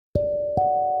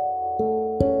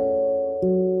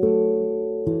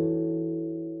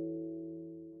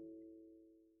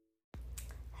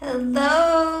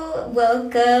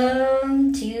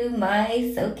welcome to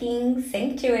my soaking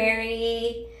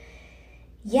sanctuary.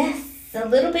 Yes, a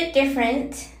little bit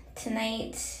different.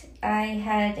 Tonight I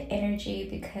had energy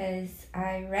because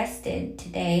I rested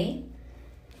today.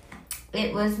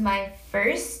 It was my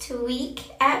first week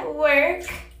at work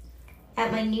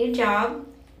at my new job.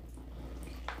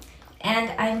 And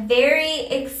I'm very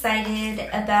excited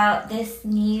about this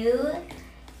new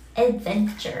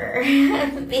adventure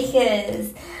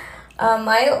because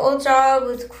my old job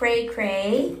was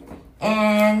cray-cray,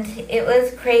 and it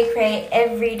was cray-cray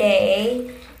every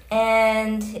day,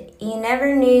 and you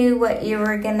never knew what you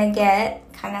were gonna get,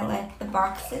 kind of like the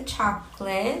box of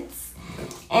chocolates,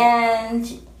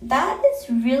 and that is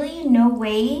really no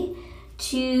way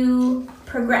to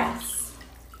progress,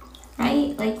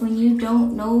 right? Like when you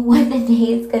don't know what the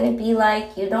day is gonna be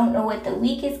like, you don't know what the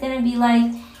week is gonna be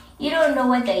like, you don't know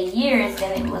what the year is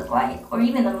going to look like, or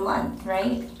even the month,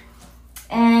 right?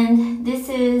 And this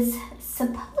is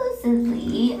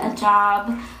supposedly a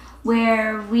job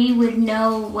where we would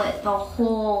know what the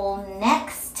whole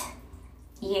next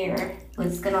year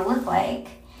was going to look like.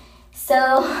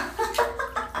 So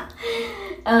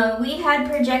we had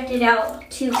projected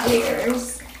out 2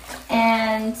 years,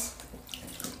 and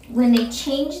when they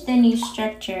changed the new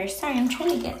structure, sorry, I'm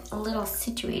trying to get a little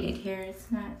situated here.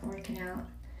 It's not working out.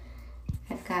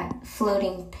 I've got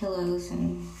floating pillows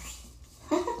and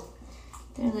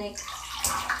they're like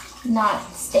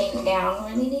not staying down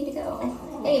where they need to go.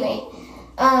 Anyway,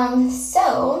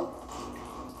 so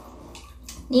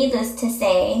needless to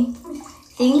say,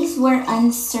 things were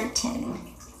uncertain.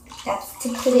 That's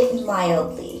to put it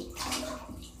mildly.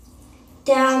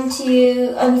 Down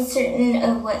to uncertain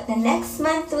of what the next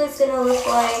month was going to look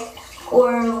like,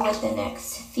 or what the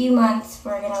next few months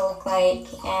were going to look like,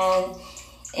 and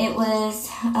it was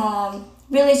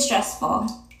really stressful.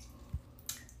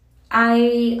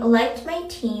 I liked my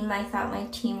team. I thought my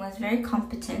team was very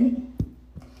competent.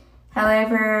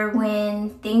 However, when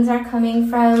things are coming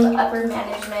from upper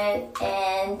management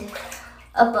and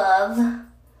above,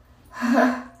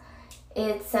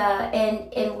 it's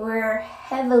and we're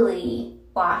heavily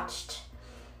watched.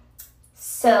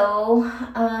 So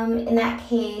in that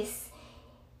case,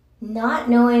 not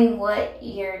knowing what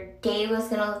your day was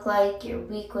going to look like, your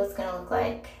week was going to look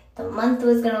like, the month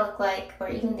was going to look like, or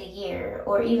even the year,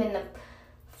 or even the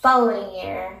following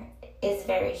year is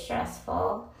very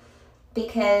stressful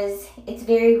because it's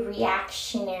very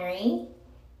reactionary.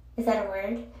 Is that a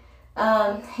word?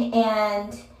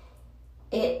 And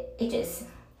it just,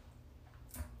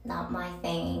 not my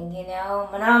thing, you know?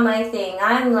 Not my thing.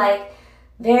 I'm like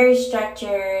very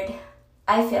structured,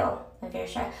 I feel. I'm very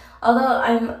structured. Although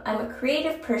I'm a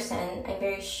creative person, I'm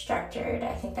very structured.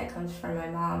 I think that comes from my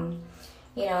mom.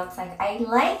 You know, it's like I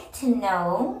like to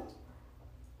know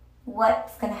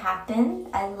what's going to happen.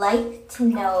 I like to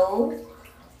know,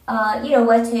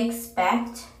 what to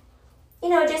expect. You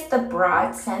know, just the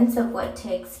broad sense of what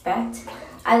to expect.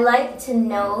 I like to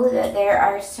know that there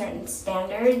are certain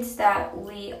standards that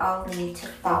we all need to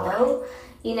follow,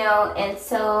 you know, and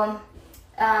so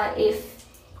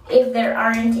if there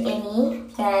aren't any,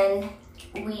 then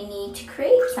we need to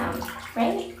create some,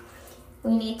 right?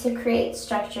 We need to create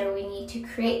structure. We need to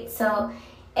create. So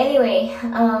anyway,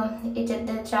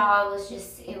 the job was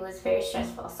it was very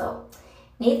stressful. So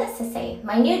needless to say,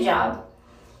 my new job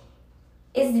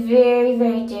is very,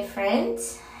 very different.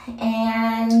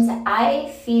 And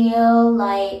I feel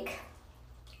like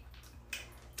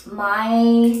my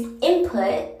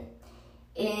input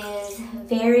is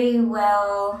very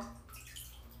well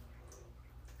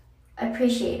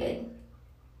appreciated,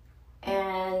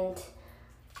 and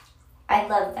I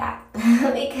love that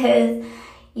because,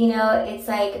 you know, it's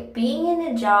like being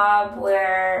in a job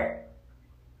where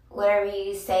whatever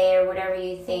you say or whatever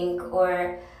you think,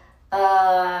 or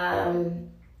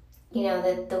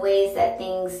the ways that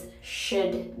things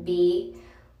should be,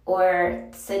 or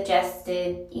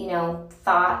suggested, you know,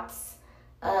 thoughts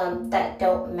that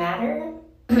don't matter.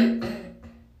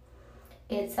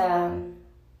 It's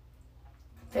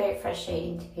very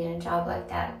frustrating to be in a job like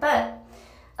that. But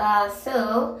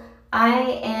so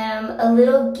I am a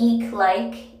little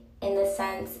geek-like in the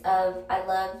sense of I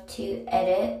love to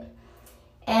edit,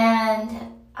 and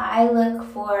I look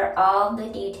for all the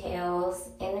details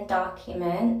in a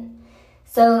document.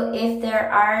 So if there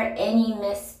are any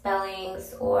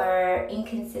misspellings or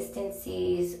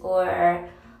inconsistencies or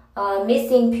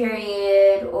missing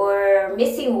period or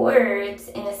missing words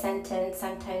in a sentence,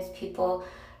 sometimes people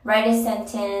write a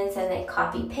sentence and they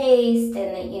copy paste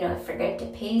and they, forget to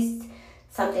paste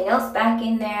something else back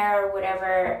in there or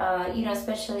whatever,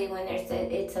 especially when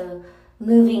it's a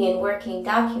moving and working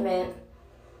document.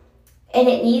 and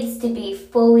it needs to be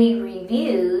fully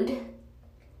reviewed,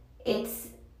 it's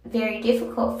very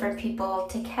difficult for people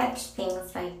to catch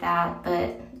things like that,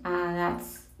 but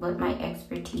that's what my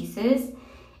expertise is.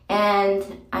 And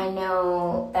I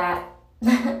know that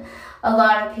a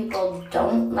lot of people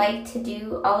don't like to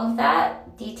do all of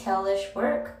that detailish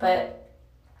work, but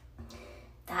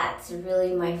that's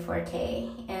really my forte.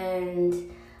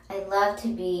 And I love to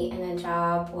be in a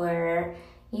job where,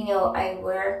 you know, I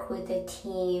work with a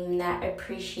team that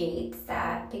appreciates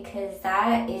that, because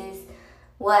that is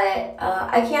what,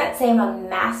 I can't say I'm a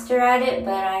master at it,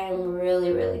 but I am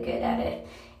really, really good at it.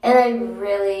 And I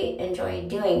really enjoy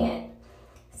doing it.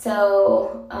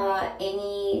 So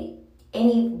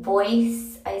any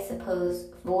voice, I suppose,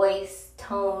 voice,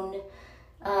 tone,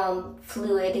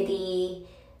 fluidity,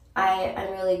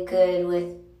 I'm really good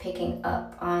with picking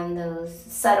up on those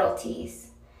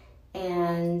subtleties.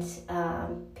 And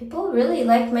people really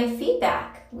like my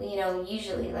feedback, you know,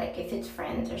 usually, like if it's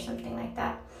friends or something like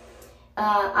that.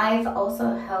 I've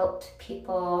also helped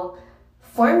people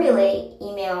formulate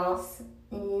emails.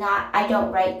 I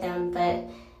don't write them, but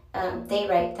they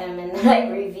write them, and then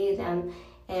I review them.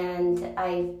 And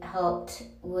I've helped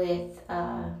with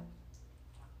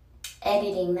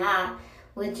editing that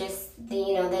with just the,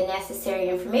 you know, the necessary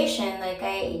information. Like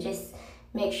I just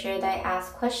make sure that I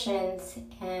ask questions,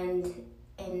 and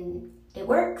it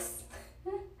works.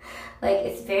 Like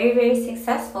it's very, very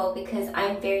successful because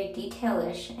I'm very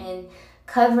detailish and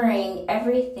covering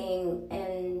everything.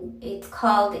 And it's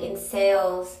called in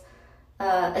sales,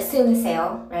 assume the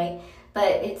sale, right?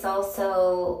 But it's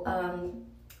also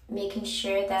making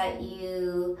sure that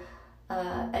you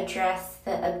address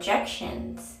the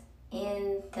objections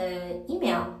in the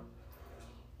email.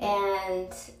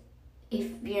 And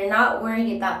if you're not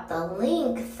worried about the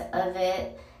length of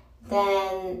it,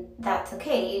 then that's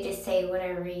okay. You just say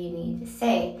whatever you need to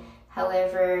say.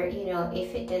 However, you know,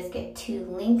 if it does get too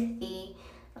lengthy,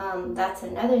 that's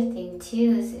another thing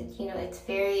too, is that, you know, it's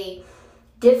very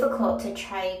difficult to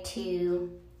try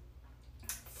to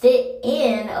fit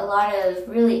in a lot of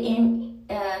really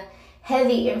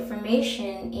heavy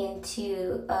information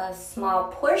into a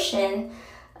small portion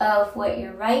of what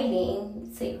you're writing.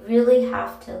 So you really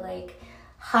have to like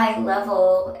high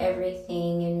level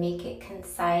everything and make it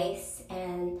concise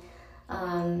and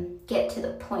get to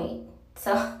the point.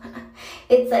 So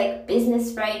it's like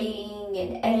business writing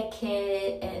and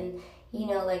etiquette and, you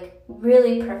know, like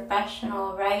really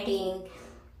professional writing,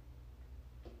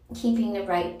 keeping the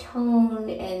right tone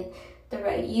and the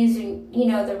right using, you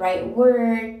know, the right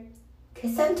word.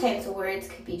 Because sometimes words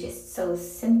could be just so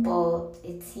simple,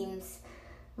 it seems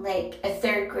like a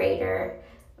third grader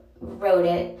wrote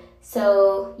it.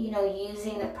 So, you know,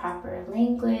 using the proper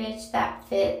language that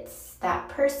fits that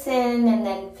person and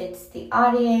then fits the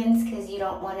audience, because you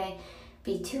don't want to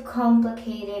be too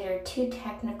complicated or too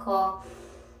technical.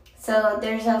 So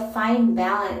there's a fine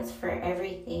balance for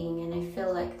everything, and I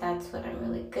feel like that's what I'm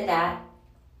really good at.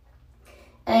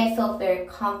 And I feel very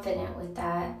confident with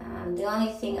that. The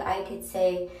only thing I could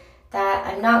say that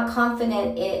I'm not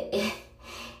confident it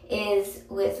is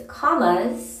with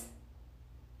commas,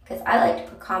 because I like to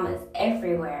put commas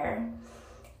everywhere.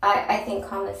 I think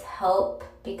commas help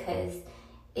because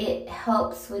it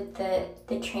helps with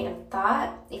the train of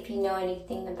thought. If you know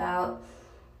anything about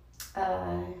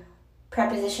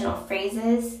prepositional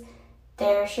phrases,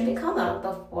 there should be comma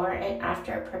before and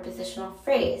after a prepositional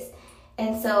phrase.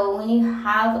 And so when you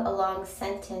have a long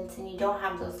sentence and you don't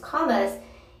have those commas,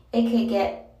 it could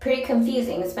get pretty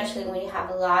confusing, especially when you have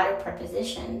a lot of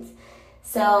prepositions.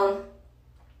 So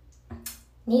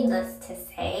needless to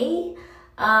say,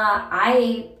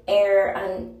 I err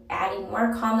on adding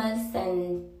more commas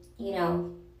than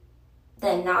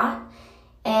not.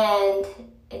 And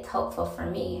it's helpful for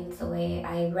me. It's the way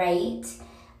I write.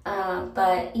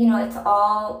 But, it's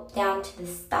all down to the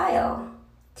style,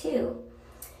 too.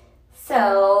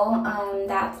 So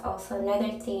that's also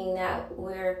another thing that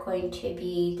we're going to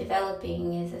be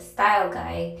developing is a style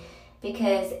guide,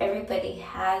 because everybody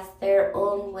has their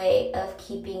own way of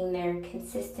keeping their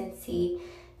consistency,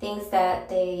 things that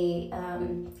they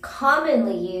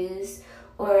commonly use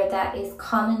or that is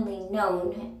commonly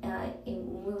known.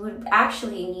 We would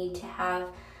actually need to have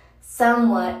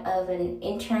somewhat of an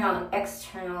internal and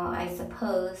external, I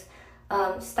suppose,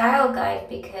 style guide,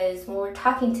 because when we're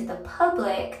talking to the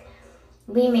public,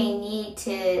 we may need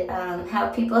to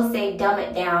have people say dumb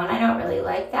it down. I don't really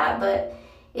like that, but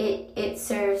it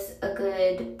serves a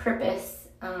good purpose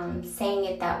saying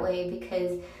it that way,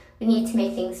 because we need to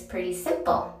make things pretty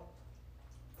simple.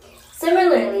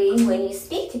 Similarly, when you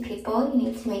speak to people, you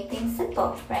need to make things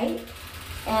simple, right?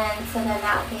 And so then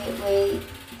that way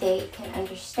they can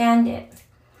understand it.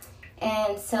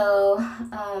 And so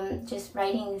just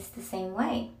writing is the same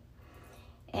way.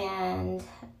 And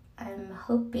I'm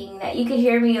hoping that you could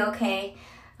hear me okay.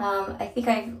 I think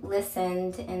I've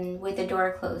listened, and with the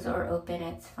door closed or open,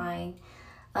 it's fine.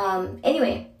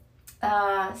 Anyway,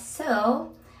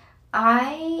 so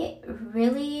I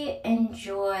really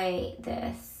enjoy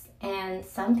this. And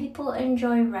some people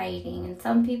enjoy writing, and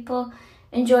some people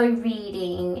enjoy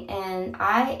reading, and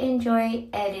I enjoy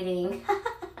editing.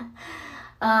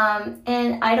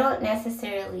 And I don't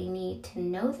necessarily need to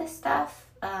know this stuff.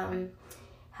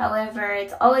 However,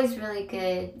 it's always really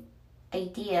good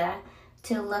idea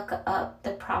to look up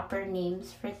the proper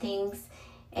names for things.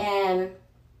 And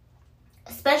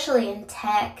especially in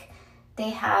tech,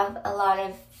 they have a lot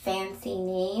of fancy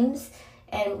names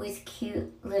and with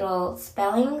cute little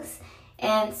spellings.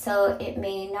 And so it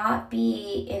may not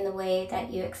be in the way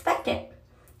that you expect it,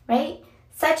 right?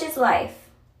 Such is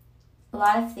life. A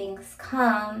lot of things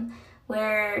come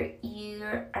where you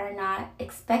are not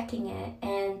expecting it.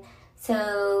 And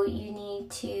so you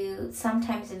need to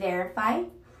sometimes verify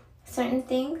certain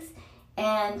things,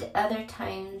 and other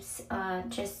times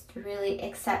just really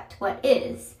accept what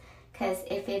is. Because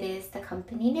if it is the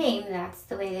company name, that's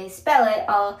the way they spell it,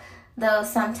 although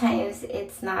sometimes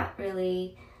it's not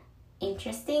really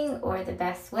interesting or the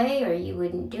best way, or you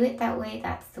wouldn't do it that way.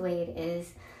 That's the way it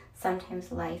is.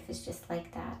 Sometimes life is just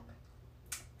like that.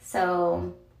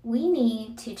 So we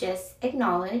need to just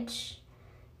acknowledge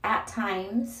at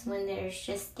times when there's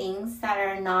just things that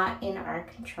are not in our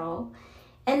control,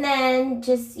 and then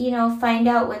just, find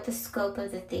out what the scope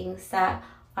of the things that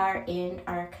are in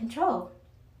our control.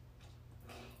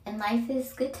 And life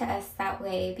is good to us that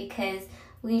way because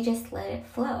we just let it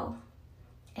flow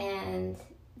and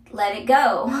let it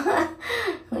go,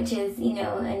 which is, a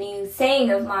new saying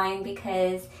of mine,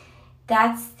 because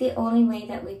that's the only way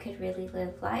that we could really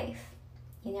live life.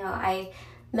 I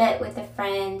met with a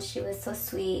friend. She was so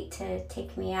sweet to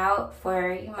take me out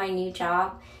for my new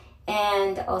job,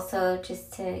 and also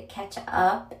just to catch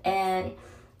up. And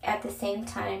at the same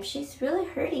time, she's really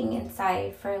hurting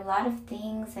inside for a lot of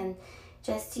things, and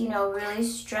just, really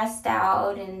stressed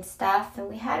out and stuff. And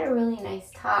we had a really nice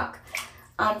talk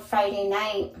on Friday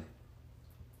night.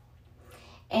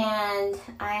 And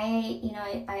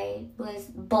I was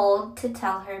bold to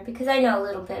tell her, because I know a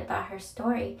little bit about her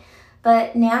story.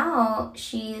 But now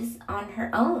she's on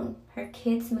her own. Her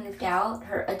kids moved out.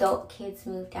 Her adult kids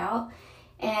moved out.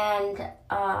 And,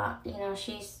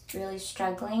 she's really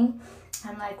struggling.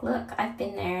 I'm like, look, I've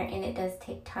been there, and it does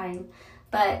take time.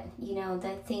 But,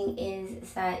 the thing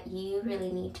is that you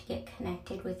really need to get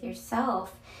connected with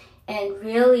yourself and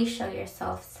really show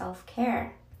yourself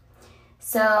self-care.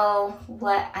 So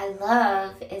what I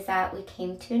love is that we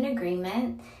came to an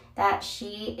agreement that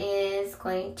she is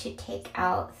going to take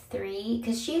out 3,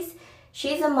 because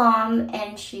she's a mom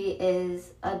and she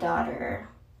is a daughter.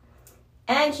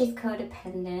 And she's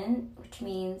codependent, which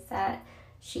means that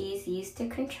she's used to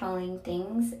controlling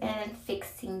things and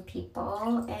fixing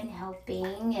people and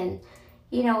helping and,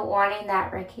 wanting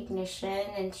that recognition,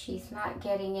 and she's not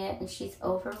getting it, and she's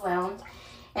overwhelmed.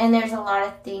 And there's a lot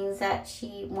of things that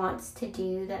she wants to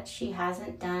do that she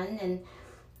hasn't done. And,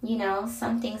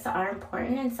 some things are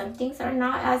important and some things are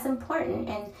not as important.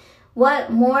 And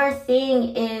what more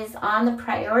thing is on the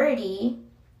priority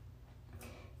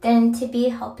than to be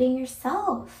helping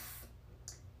yourself?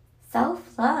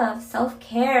 Self-love,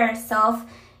 self-care,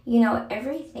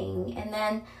 everything. And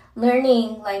then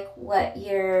learning what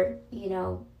your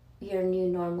new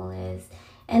normal is.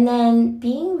 And then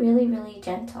being really, really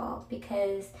gentle,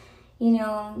 because,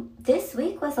 this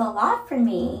week was a lot for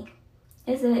me.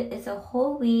 It's a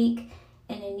whole week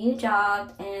and a new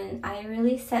job, and I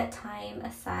really set time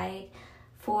aside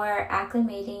for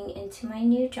acclimating into my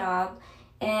new job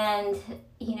and,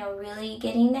 really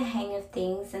getting the hang of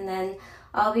things. And then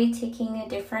I'll be taking a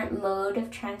different mode of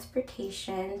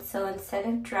transportation. So instead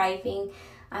of driving,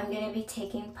 I'm going to be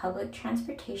taking public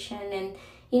transportation. And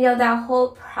that whole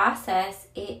process,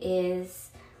 it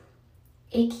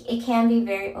can be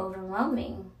very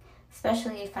overwhelming,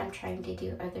 especially if I'm trying to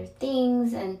do other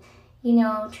things and,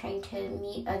 trying to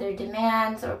meet other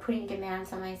demands or putting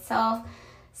demands on myself.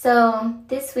 So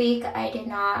this week I did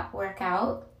not work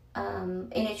out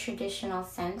in a traditional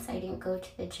sense. I didn't go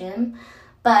to the gym,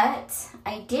 but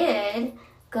I did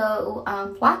go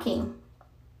walking.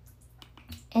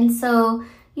 And so,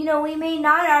 we may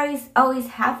not always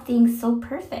have things so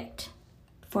perfect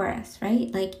for us, right?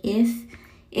 Like if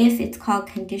it's called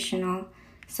conditional.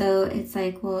 So it's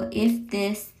like, well, if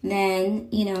this, then,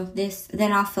 this,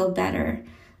 then I'll feel better.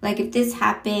 like if this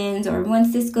happens, or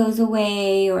once this goes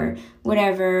away, or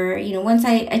whatever, once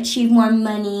I achieve more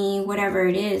money, whatever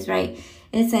it is, right?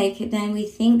 It's like then we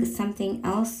think something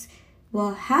else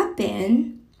will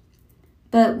happen,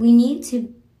 but we need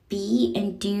to be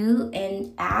and do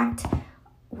and act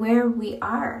where we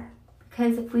are.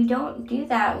 Because if we don't do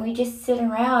that, we just sit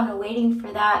around waiting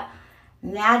for that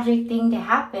magic thing to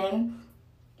happen,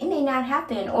 it may not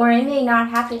happen, or it may not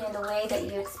happen in the way that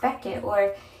you expect it,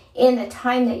 or in the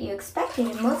time that you expect it,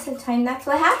 and most of the time that's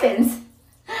what happens.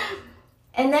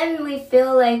 And then we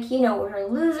feel like, we're a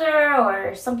loser,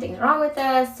 or something's wrong with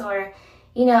us, or,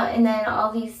 and then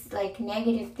all these like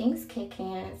negative things kick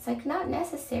in. It's like not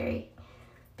necessary,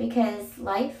 because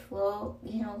life will,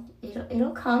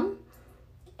 it'll come.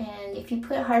 And if you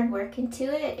put hard work into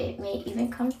it, it may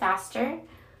even come faster.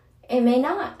 It may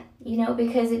not,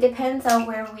 because it depends on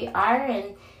where we are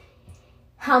and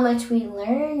how much we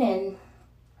learn. And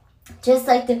just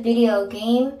like the video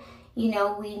game,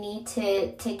 we need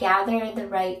to gather the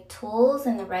right tools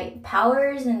and the right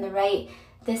powers and the right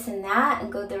this and that,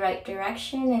 and go the right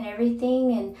direction and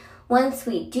everything. And once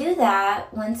we do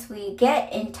that, once we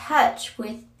get in touch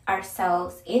with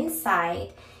ourselves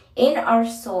inside, in our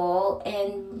soul,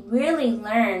 and really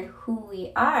learn who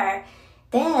we are,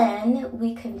 then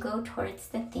we can go towards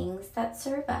the things that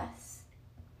serve us.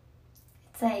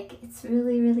 It's like, it's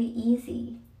really, really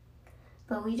easy.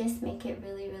 But we just make it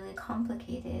really, really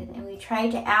complicated. And we try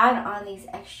to add on these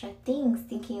extra things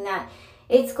thinking that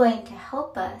it's going to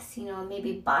help us,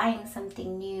 maybe buying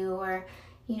something new, or,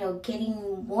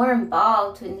 getting more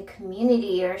involved in the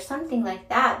community or something like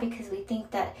that, because we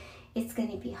think that it's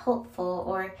going to be helpful,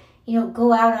 or,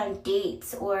 go out on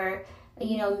dates, or,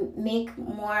 make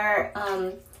more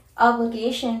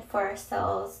obligation for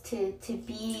ourselves to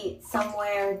be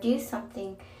somewhere or do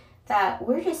something that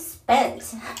we're just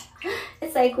spent.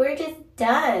 It's like we're just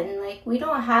done. Like we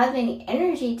don't have any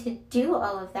energy to do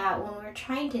all of that when we're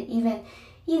trying to even,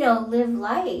 live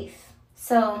life.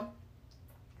 So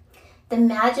the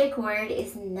magic word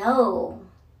is no.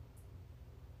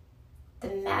 The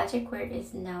magic word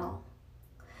is no.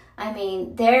 I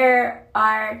mean, there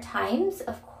are times,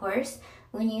 of course,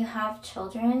 when you have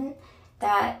children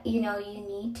that, you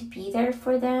need to be there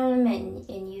for them,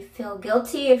 and you feel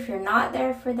guilty if you're not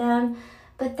there for them.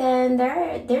 But then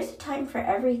there's a time for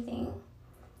everything.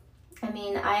 I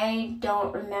mean, I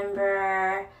don't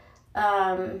remember,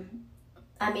 my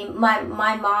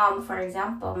mom, for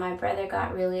example, my brother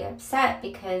got really upset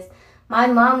because my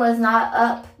mom was not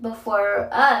up before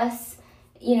us,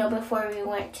 before we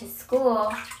went to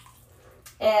school,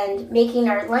 and making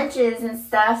our lunches and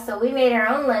stuff. So we made our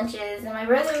own lunches, and my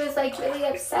brother was like really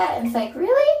upset. And it's like,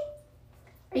 really?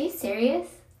 Are you serious?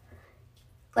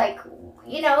 Like,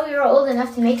 you're old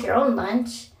enough to make your own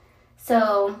lunch.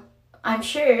 So I'm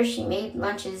sure she made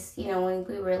lunches, when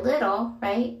we were little,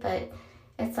 right? But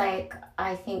it's like,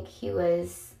 I think he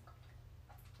was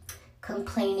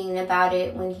complaining about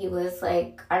it when he was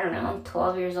like,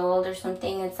 12 years old or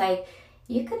something. It's like,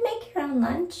 you could make your own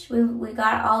lunch. We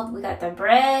got the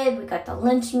bread, we got the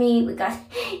lunch meat, we got,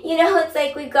 it's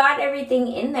like we got everything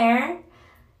in there.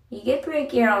 You could bring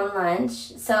your own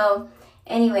lunch. So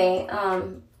anyway,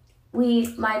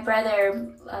 my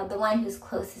brother, the one who's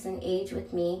closest in age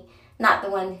with me, not the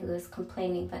one who was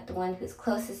complaining, but the one who's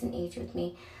closest in age with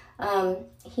me,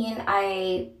 he and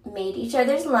I made each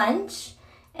other's lunch.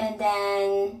 And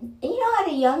then, at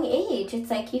a young age,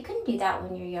 it's like you can do that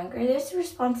when you're younger. There's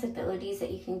responsibilities that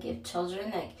you can give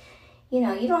children. Like, you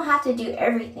don't have to do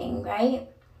everything, right?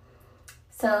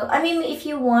 So, if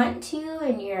you want to,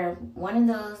 and you're one of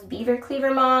those beaver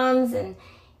cleaver moms, and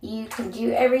you can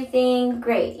do everything,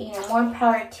 great. More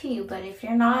power to you. But if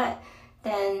you're not,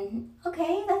 then,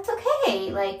 okay, that's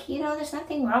okay. Like, there's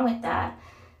nothing wrong with that.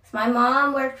 So my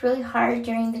mom worked really hard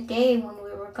during the day when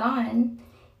we were gone.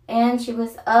 And she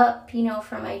was up,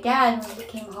 for my dad when he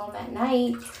came home at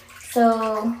night.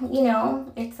 So,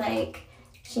 it's like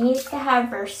she needs to have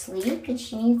her sleep, and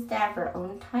she needs to have her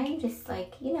own time. Just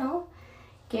like,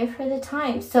 give her the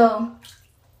time. So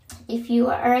if you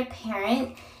are a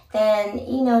parent, then,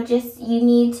 you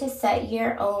need to set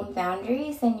your own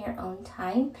boundaries and your own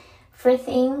time for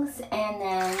things. And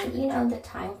then, the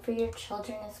time for your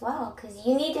children as well. Because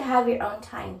you need to have your own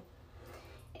time.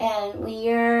 And when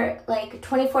you're like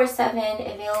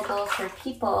 24/7 available for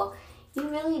people, you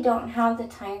really don't have the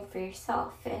time for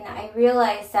yourself. And I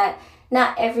realize that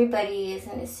not everybody is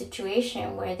in a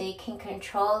situation where they can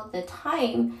control the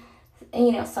time,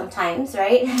 sometimes,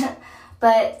 right?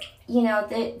 But,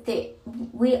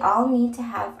 we all need to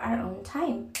have our own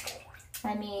time.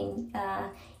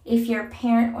 If you're a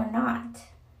parent or not.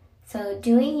 So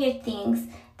doing your things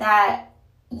that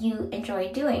you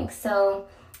enjoy doing. So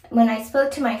when I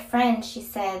spoke to my friend, she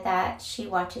said that she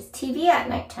watches TV at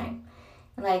nighttime.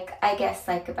 Like, I guess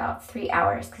like about 3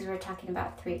 hours, because we're talking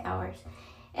about 3 hours.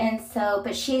 And so,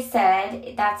 but she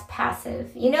said that's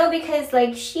passive, because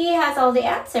like she has all the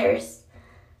answers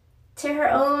to her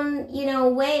own,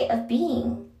 way of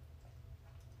being.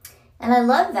 And I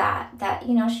love that,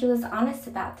 she was honest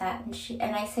about that.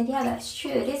 And I said, yeah, that's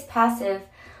true. It is passive.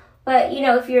 But,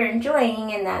 if you're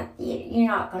enjoying and that you're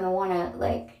not going to want to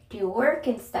like do work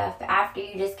and stuff after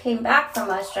you just came back from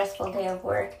a stressful day of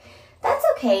work, that's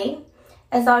okay.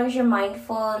 As long as you're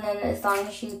mindful and then as long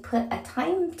as you put a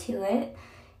time to it.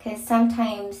 Because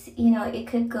sometimes, it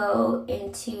could go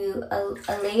into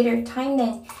a later time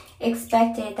than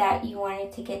expected that you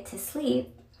wanted to get to sleep.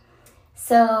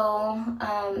 So,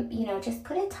 just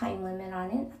put a time limit on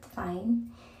it. That's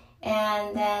fine.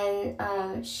 And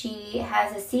then she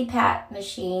has a CPAP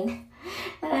machine.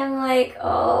 And I'm like,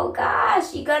 oh,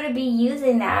 gosh, you got to be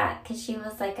using that. Because she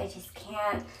was like, I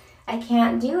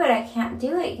can't do it.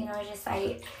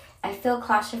 I feel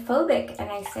claustrophobic.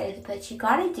 And I said, but you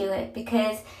got to do it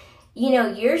because,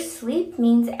 your sleep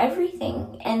means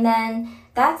everything. And then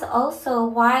that's also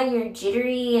why you're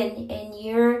jittery and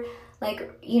you're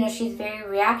like, she's very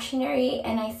reactionary.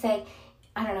 And I said,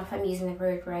 I don't know if I'm using the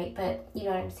word right, but you know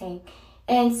what I'm saying.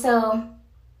 And so,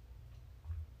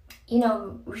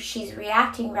 she's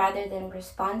reacting rather than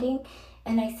responding.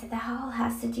 And I said, that all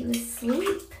has to do with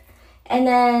sleep. And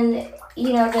then,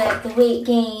 the weight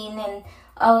gain and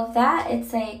all of that,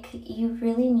 it's like you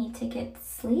really need to get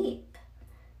sleep.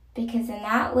 Because in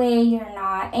that way, you're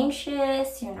not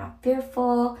anxious, you're not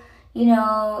fearful,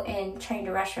 and trying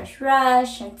to rush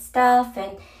and stuff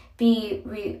and be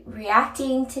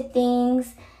reacting to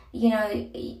things,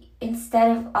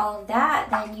 instead of all of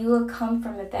that, then you will come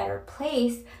from a better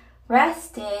place,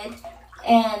 rested,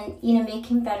 and,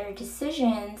 making better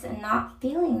decisions and not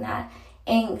feeling that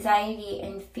anxiety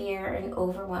and fear and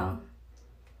overwhelm.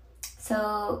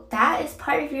 So that is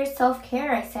part of your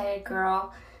self-care. I said,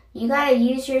 girl, you got to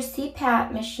use your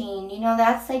CPAP machine.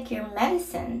 That's like your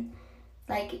medicine.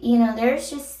 Like, there's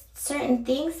just certain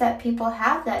things that people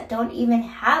have that don't even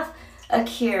have a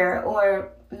cure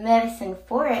or medicine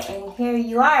for it. And here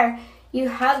you are. You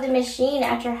have the machine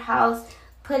at your house.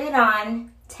 Put it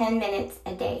on 10 minutes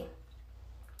a day.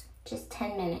 Just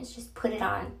 10 minutes. Just put it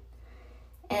on.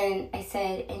 And I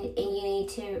said, and you need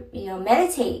to,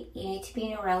 meditate. You need to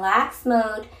be in a relaxed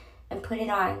mode and put it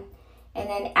on. And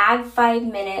then add 5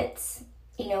 minutes,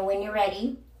 when you're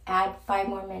ready, add 5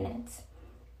 more minutes.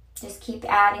 Just keep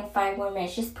adding 5 more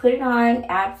minutes. Just put it on,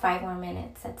 add 5 more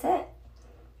minutes. That's it.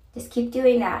 Just keep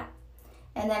doing that.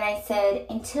 And then I said,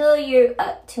 until you're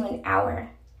up to an hour.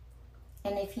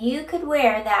 And if you could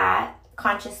wear that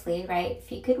consciously, right?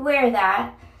 If you could wear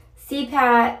that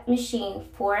CPAP machine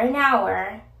for an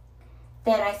hour,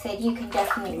 then I said you can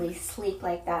definitely sleep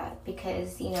like that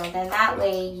because, then that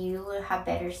way you will have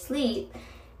better sleep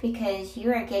because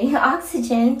you are getting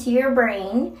oxygen to your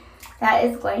brain that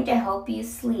is going to help you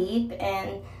sleep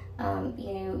and,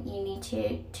 you need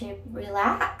to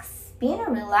relax. Be in a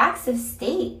relaxive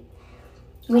state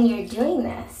when you're doing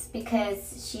this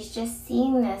because she's just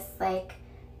seeing this like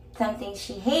something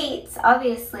she hates.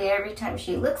 Obviously, every time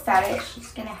she looks at it,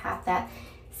 she's going to have that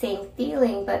same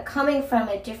feeling, but coming from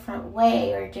a different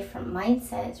way or a different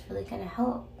mindset is really going to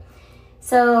help.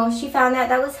 So she found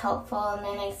that was helpful. And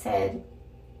then I said,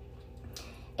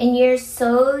 and you're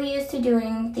so used to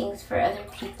doing things for other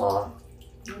people,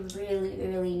 you really,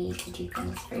 really need to do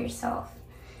things for yourself.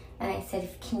 And I said,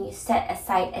 can you set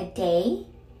aside a day?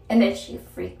 And then she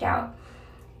freaked out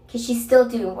because she's still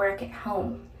doing work at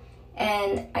home.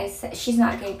 And I said, she's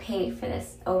not getting paid for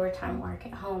this overtime work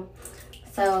at home.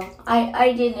 So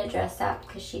I didn't address that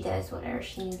because she does whatever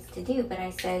she needs to do. But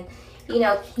I said,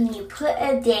 can you put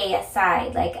a day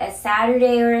aside, like a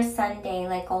Saturday or a Sunday,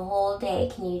 like a whole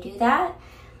day? Can you do that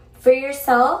for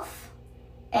yourself?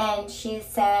 And she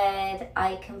said,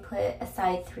 I can put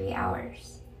aside 3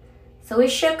 hours. So we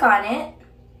shook on it.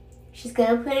 She's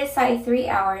going to put aside 3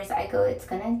 hours. I go, it's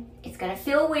gonna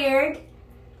feel weird.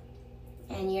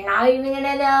 And you're not even going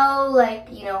to know,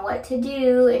 what to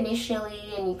do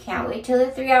initially. And you can't wait till the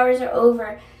 3 hours are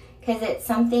over because it's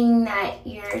something that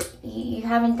you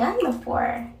haven't done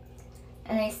before.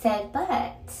 And I said,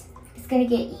 but it's going to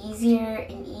get easier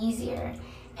and easier.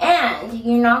 And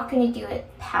you're not going to do it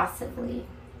passively.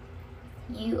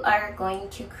 You are going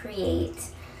to create.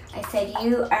 I said,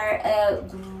 you are a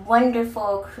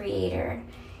wonderful creator.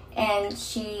 And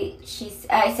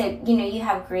I said, you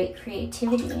have great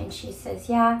creativity. And she says,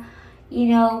 yeah,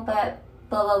 but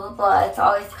blah, blah, blah, blah. It's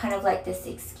always kind of like this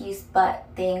excuse but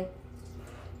thing.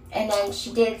 And then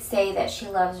she did say that she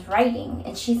loves writing,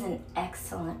 and she's an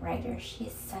excellent writer.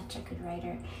 She's such a good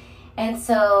writer. And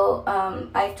so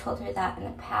I've told her that in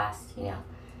the past, you know.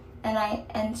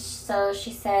 And so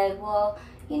she said, well,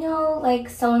 you know, like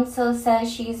so-and-so says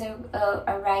she's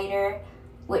a writer,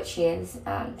 which she is.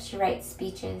 She writes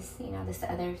speeches, you know,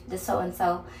 the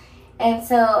so-and-so. And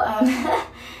so,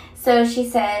 so she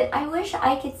said, I wish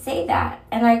I could say that.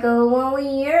 And I go, well,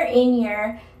 when you're in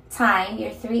your time,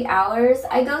 your 3 hours,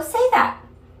 I go, say that.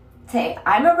 Say,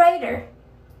 I'm a writer,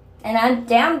 and I'm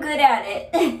damn good at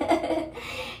it.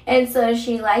 And so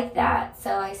she liked that.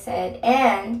 So I said,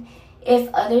 and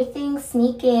if other things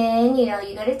sneak in, you know,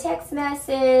 you got a text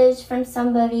message from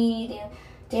somebody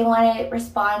they want to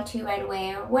respond to right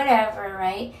away or whatever,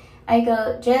 right? I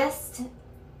go, just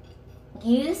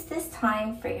use this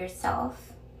time for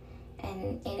yourself.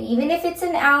 And even if it's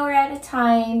an hour at a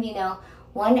time, you know,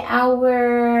 1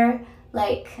 hour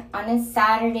like on a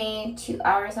Saturday, 2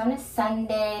 hours on a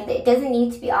Sunday. It doesn't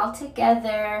need to be all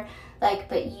together. Like,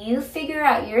 but you figure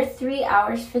out your 3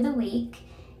 hours for the week,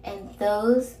 and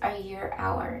those are your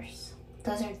hours.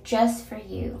 Those are just for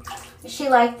you. She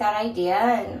liked that idea,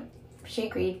 and she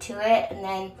agreed to it. And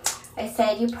then I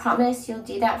said, you promise you'll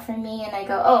do that for me? And I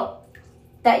go, oh,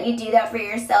 that you do that for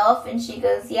yourself? And she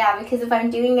goes, yeah, because if I'm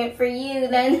doing it for you,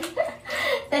 then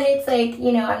then it's like,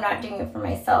 you know, I'm not doing it for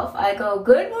myself. I go,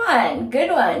 good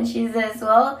one. She says,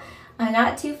 well, I'm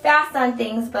not too fast on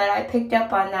things, but I picked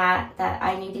up on that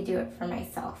I need to do it for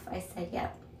myself. I said,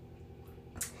 yep.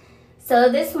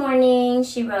 So this morning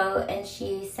she wrote, and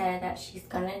she said that she's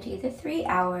gonna do the 3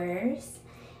 hours.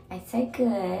 I said,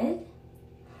 good.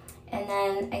 And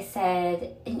then I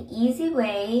said, an easy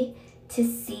way to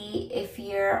see if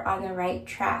you're on the right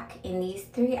track in these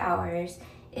 3 hours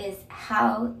is,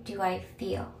 how do I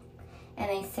feel?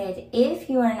 And I said, if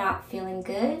you are not feeling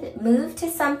good, move to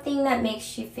something that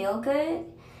makes you feel good,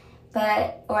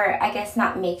 or I guess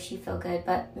not makes you feel good,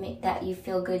 but that you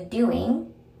feel good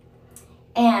doing.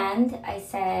 And I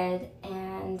said,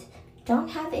 and don't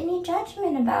have any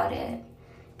judgment about it.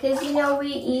 Because, you know,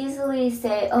 we easily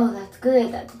say, oh, that's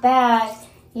good, that's bad,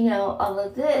 you know, all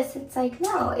of this. It's like,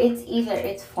 no, it's either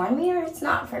it's for me or it's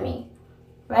not for me,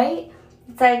 right?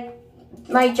 It's like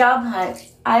my job hunt.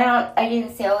 I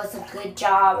didn't say, oh, it's a good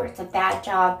job or it's a bad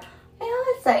job. You know,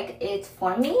 it's like, it's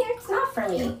for me or it's not for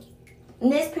me. In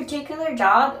this particular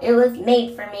job, it was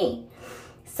made for me.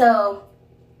 So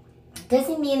it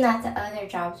doesn't mean that the other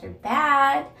jobs are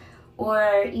bad,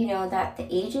 or, you know, that the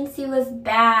agency was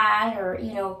bad, or,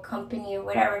 you know, company or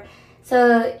whatever.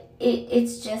 So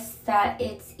it's just that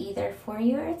it's either for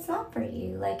you or it's not for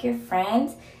you. Like your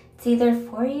friends, it's either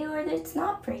for you or it's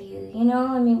not for you. You know,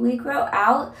 I mean, we grow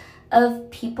out of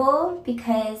people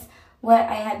because what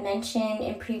I had mentioned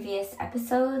in previous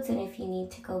episodes, and if you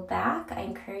need to go back, I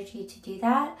encourage you to do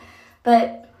that.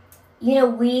 But, you know,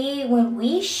 when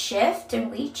we shift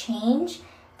and we change,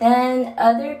 then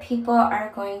other people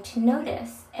are going to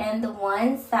notice. And the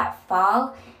ones that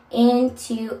fall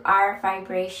into our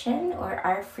vibration or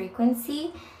our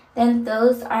frequency, then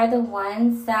those are the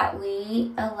ones that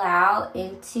we allow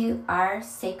into our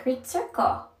sacred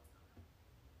circle.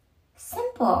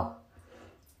 Simple.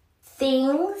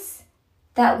 Things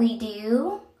that we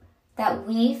do that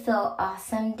we feel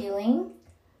awesome doing,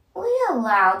 we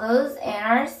allow those in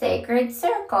our sacred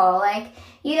circle. Like,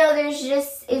 you know, it's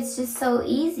just so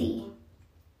easy.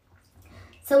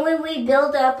 So when we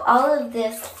build up all of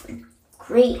this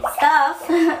great stuff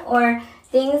or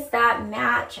things that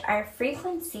match our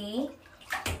frequency,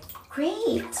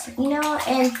 great, you know,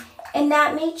 and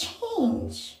that may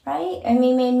change, right? I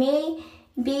mean, it may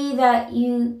be that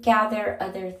you gather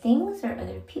other things or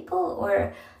other people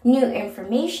or new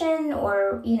information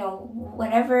or, you know,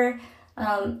 whatever,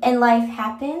 and life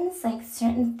happens. Like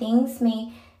certain things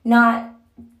may not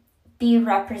be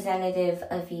representative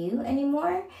of you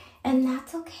anymore, and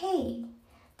that's okay.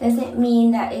 Doesn't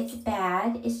mean that it's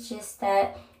bad. It's just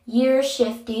that you're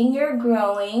shifting, you're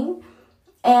growing,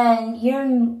 and you're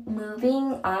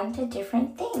moving on to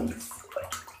different things.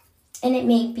 And it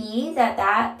may be that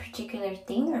that particular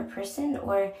thing or person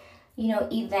or, you know,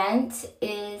 event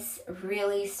is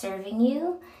really serving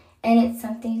you, and it's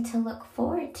something to look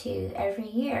forward to every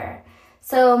year.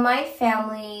 So my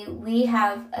family, we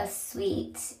have a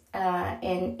suite,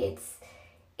 and it's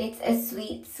a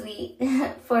sweet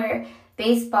for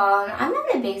baseball. And I'm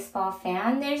not a baseball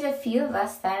fan. There's a few of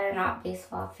us that are not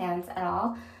baseball fans at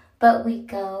all, but we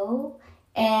go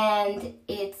and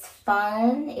it's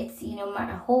fun. It's, you know, my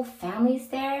whole family's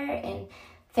there, and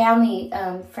family,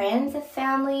 friends of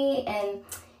family, and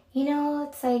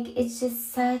it's like, it's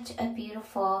just such a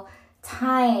beautiful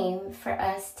time for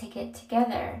us to get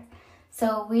together.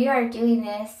 So we are doing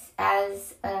this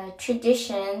as a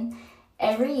tradition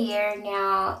every year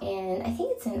now I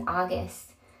think it's in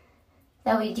August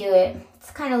that we do it.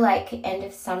 It's kind of like end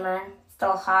of summer,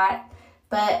 still hot,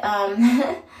 but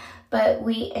but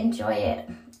we enjoy it.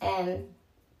 And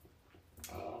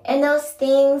those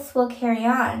things will carry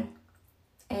on.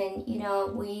 And,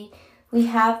 we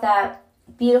have that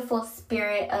beautiful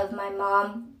spirit of my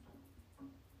mom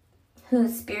who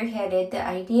spearheaded the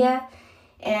idea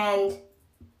and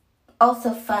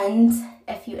also funds,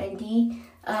 F-U-N-D,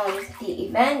 the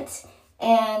event.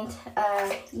 And,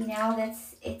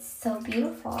 it's so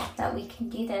beautiful that we can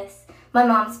do this. My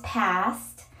mom's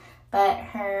passed, but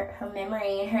her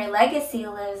memory and her legacy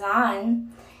lives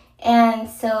on. And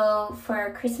so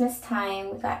for Christmas time,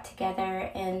 we got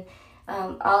together, and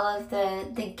all of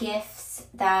the gifts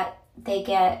that they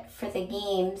get for the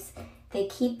games, they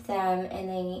keep them and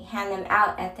they hand them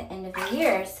out at the end of the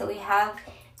year. So we have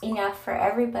enough for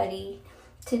everybody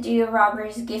to do a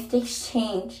robber's gift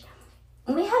exchange.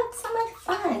 And we had so much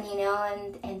fun,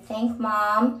 and thank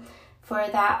Mom for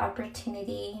that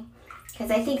opportunity. Because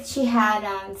I think she had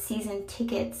season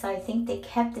tickets, so I think they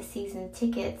kept the season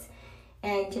tickets.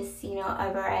 And just,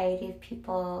 a variety of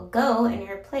people go in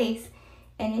her place.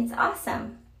 And it's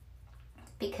awesome.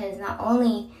 Because not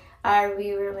only are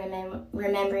we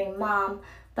remembering Mom,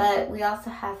 but we also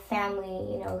have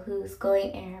family, who's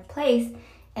going in her place.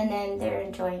 And then they're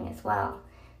enjoying as well.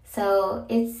 So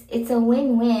it's a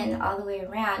win-win all the way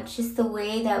around. It's just the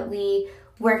way that we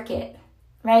work it,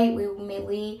 right? We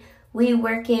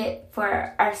work it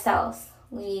for ourselves.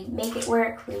 We make it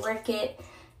work. We work it.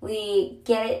 We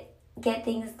get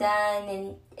things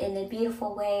done in a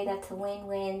beautiful way. That's a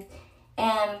win-win.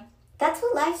 And that's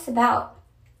what life's about.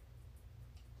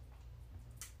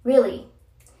 Really,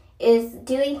 is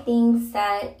doing things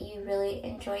that you really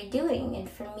enjoy doing. And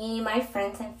for me, my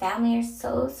friends and family are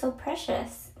so, so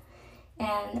precious.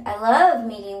 And I love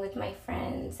meeting with my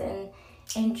friends and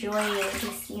enjoying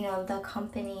just, the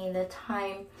company, the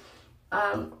time.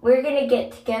 We're going to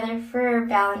get together for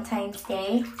Valentine's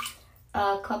Day.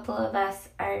 A couple of us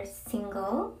are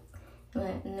single.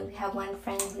 And we have one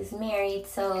friend who's married.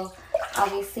 So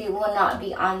obviously it will not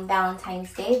be on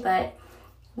Valentine's Day, but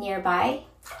nearby.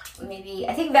 Maybe,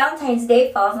 I think Valentine's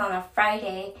Day falls on a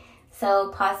Friday. So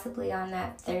possibly on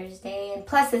that Thursday. And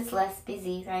plus it's less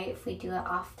busy, right, if we do it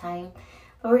off time.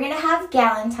 But we're going to have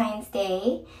Galentine's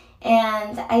Day.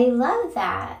 And I love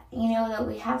that, that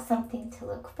we have something to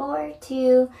look forward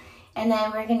to. And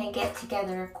then we're going to get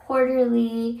together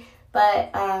quarterly. But,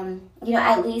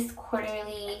 at least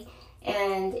quarterly.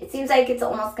 And it seems like it's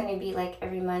almost going to be like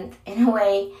every month in a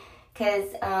way.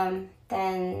 Because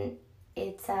then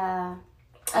it's, I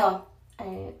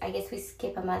guess we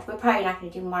skip a month. We're probably not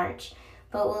going to do March,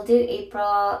 but we'll do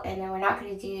April, and then we're not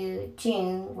going to do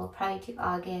June. We'll probably do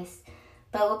August,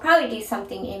 but we'll probably do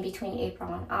something in between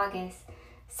April and August.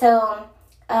 So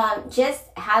just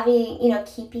having,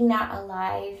 keeping that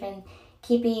alive and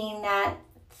keeping that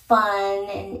fun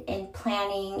and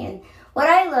planning. And what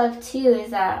I love too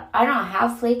is that I don't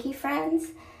have flaky friends.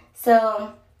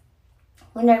 So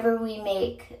whenever we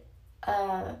make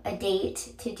a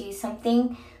date to do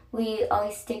something, we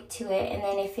always stick to it, and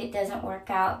then if it doesn't work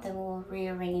out, then we'll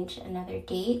rearrange another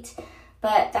date.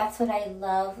 But that's what I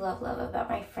love about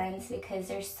my friends, because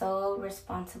they're so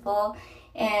responsible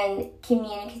and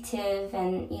communicative,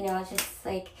 and just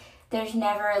like there's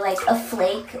never like a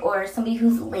flake or somebody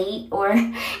who's late, or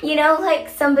like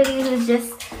somebody who's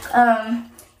just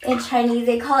in Chinese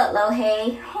they call it lo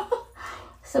hei.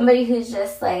 Somebody who's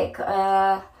just like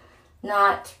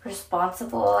not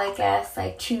responsible, I guess,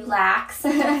 like too lax. So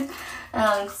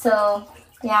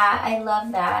yeah, I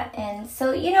love that. And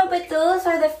so, but those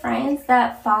are the friends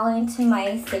that fall into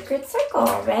my sacred circle,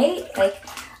 right? Like,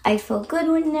 I feel good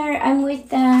when I'm with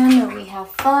them, or we have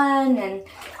fun, and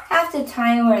half the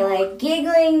time we're like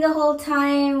giggling the whole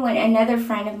time. When another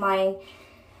friend of mine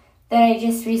that I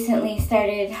just recently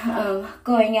started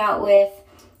going out with,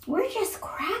 we're just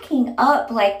cracking up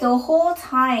like the whole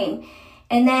time.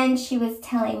 And then she was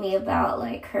telling me about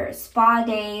like her spa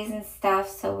days and stuff.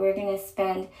 So we're going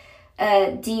to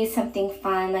do something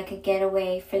fun, like a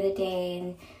getaway for the day,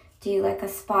 and do like a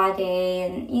spa day.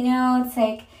 And, it's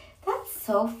like, that's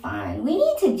so fun. We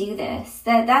need to do this.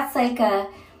 That's like a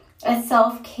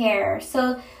self-care.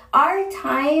 So our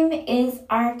time is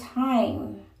our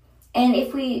time. And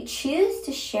if we choose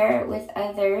to share it with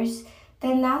others,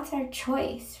 then that's our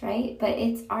choice, right? But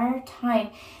it's our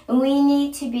time. And we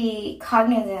need to be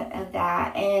cognizant of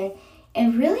that and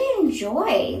and really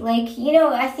enjoy. Like, you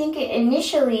know, I think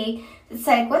initially it's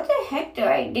like, what the heck do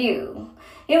I do?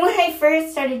 And when I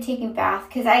first started taking bath,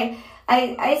 because I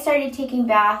started taking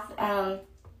bath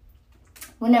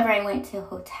whenever I went to a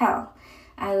hotel.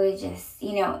 I would just,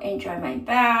 you know, enjoy my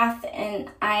bath. And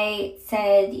I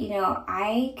said, you know,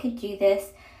 I could do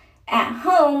this at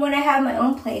home when I have my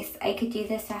own place. I could do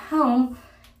this at home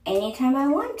anytime I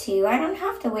want to. I don't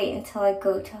have to wait until I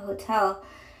go to a hotel.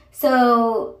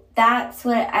 So that's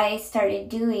what I started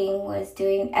doing, was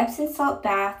doing Epsom salt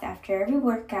bath after every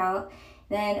workout.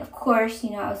 Then, of course,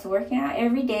 you know, I was working out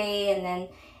every day, and then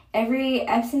every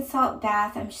Epsom salt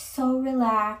bath, I'm so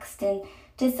relaxed and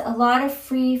just a lot of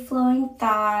free-flowing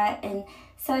thought. And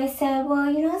so I said,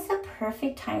 well, you know, it's a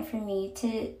perfect time for me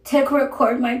to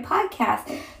record my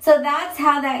podcast. So that's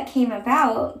how that came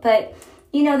about. But,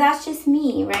 you know, that's just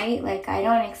me, right? Like, I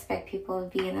don't expect people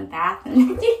to be in the bath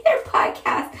and do their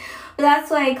podcast. But that's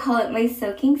why I call it my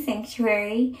soaking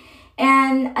sanctuary.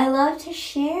 And I love to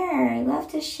share. I love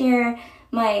to share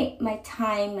my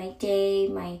time, my day,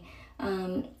 my,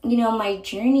 you know, my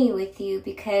journey with you,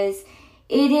 because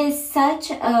it is such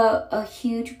a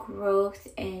huge growth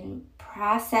and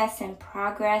process and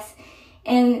progress,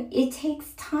 and it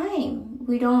takes time.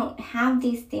 We don't have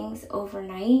these things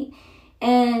overnight,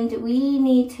 and we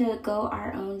need to go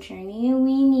our own journey, and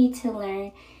we need to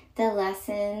learn the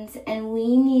lessons, and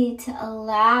we need to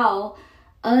allow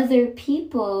other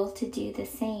people to do the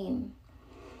same.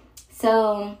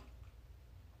 So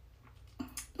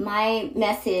my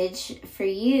message for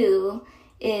you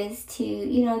is to,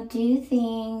 you know, do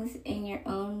things in your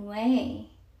own way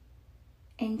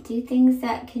and do things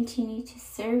that continue to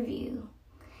serve you.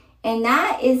 And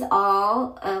that is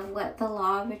all of what the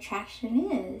law of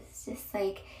attraction is. Just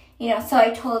like, you know, so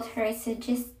I told her, I said,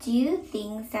 just do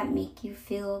things that make you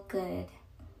feel good,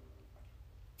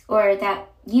 or that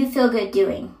you feel good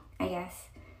doing, I guess,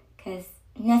 because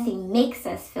nothing makes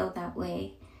us feel that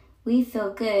way. We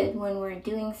feel good when we're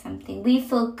doing something. We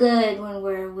feel good when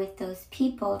we're with those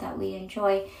people that we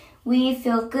enjoy. We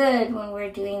feel good when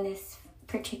we're doing this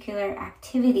particular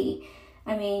activity.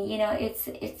 I mean, you know, it's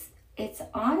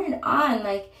on and on,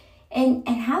 like, and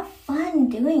have fun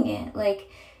doing it. Like,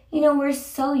 you know, we're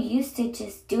so used to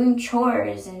just doing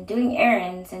chores and doing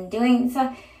errands and doing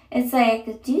stuff. It's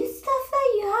like, do stuff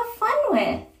that you have fun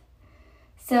with.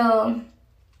 So,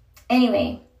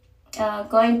 anyway,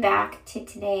 going back to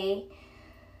today,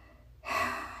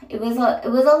 it was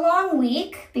a long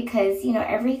week because, you know,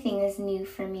 everything is new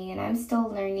for me, and I'm still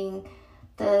learning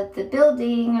the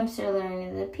building, I'm still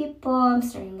learning the people, I'm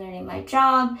still learning my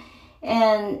job,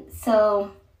 and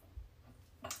so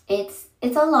it's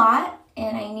a lot,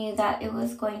 and I knew that it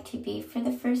was going to be for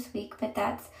the first week, but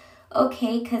that's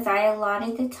okay because I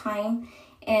allotted the time,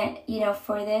 and, you know,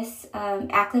 for this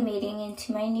acclimating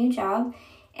into my new job.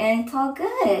 And it's all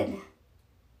good.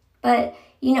 But,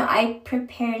 you know, I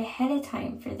prepared ahead of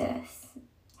time for this.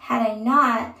 Had I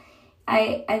not,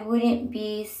 I wouldn't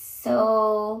be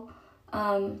so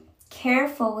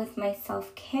careful with my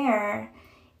self-care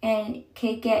and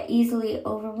could get easily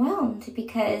overwhelmed.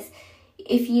 Because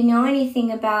if you know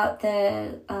anything about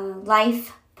the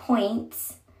life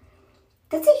points,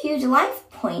 that's a huge life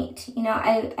point. You know,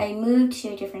 I moved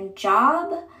to a different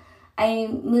job. I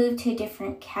moved to a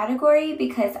different category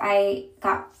because I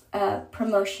got a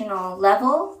promotional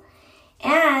level,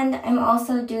 and I'm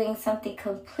also doing something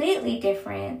completely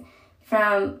different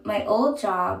from my old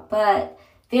job, but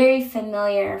very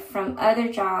familiar from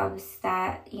other jobs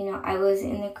that, you know, I was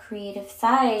in the creative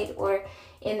side or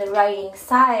in the writing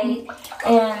side,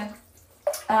 and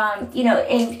you know,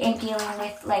 in dealing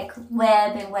with like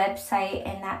web and website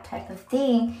and that type of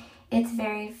thing, it's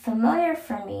very familiar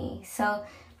for me. So,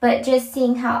 but just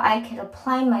seeing how I could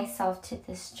apply myself to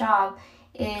this job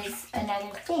is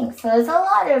another thing. So there's a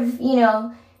lot of, you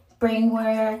know, brain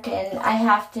work, and I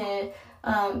have to,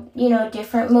 you know,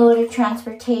 different mode of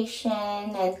transportation,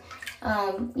 and,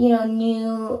 you know,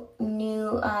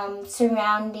 new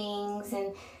surroundings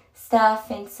and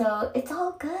stuff. And so it's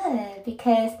all good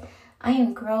because I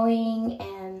am growing,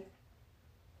 and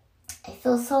I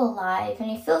feel so alive, and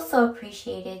I feel so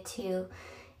appreciated too.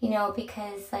 You know,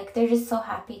 because like they're just so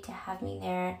happy to have me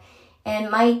there. And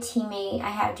my teammate,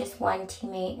 I have just one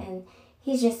teammate, and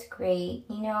he's just great,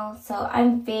 you know. So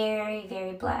I'm very,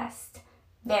 very blessed.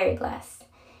 Very blessed.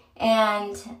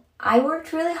 And I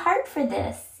worked really hard for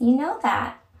this. You know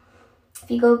that.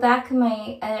 If you go back in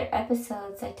my other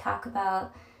episodes, I talk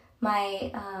about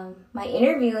my my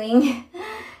interviewing,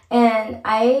 and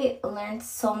I learned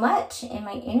so much in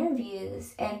my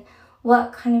interviews, and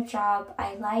what kind of job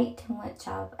I liked and what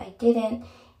job I didn't.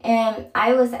 And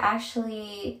I was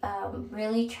actually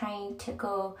really trying to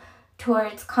go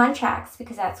towards contracts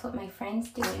because that's what my friend's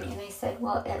doing. And I said,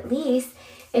 well, at least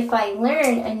if I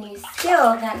learn a new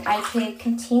skill, then I could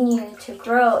continue to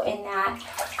grow in that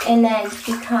and then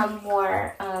become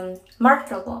more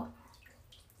marketable.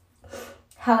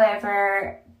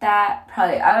 However,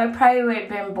 I would have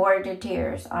been bored to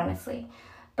tears, honestly.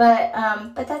 But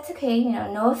that's okay.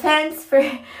 No offense for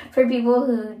people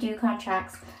who do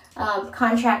contracts.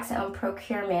 Contracts and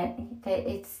procurement. That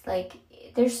it's like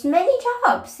there's many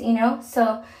jobs,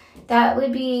 so that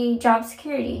would be job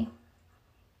security.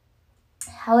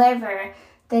 However,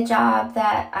 the job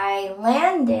that I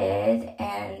landed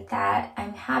and that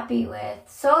I'm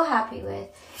so happy with,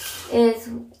 is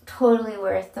totally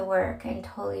worth the work and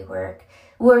totally worth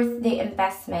the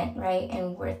investment, right?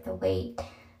 And worth the wait.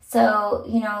 So,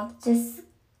 just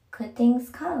good things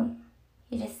come.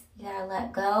 You gotta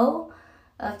let go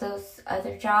of those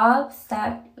other jobs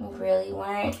that really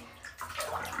weren't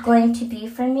going to be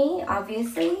for me,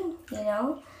 obviously,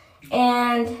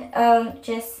 and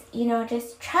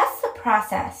just trust the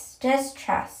process. Just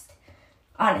trust,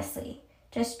 honestly.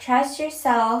 Just trust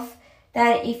yourself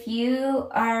that if you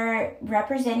are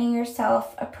representing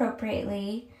yourself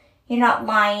appropriately, you're not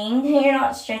lying, you're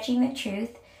not stretching the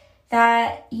truth,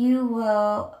 that you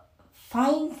will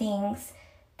find things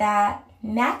that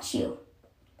match you.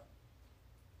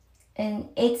 And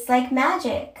it's like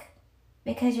magic,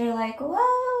 because you're like,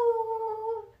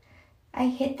 whoa, I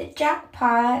hit the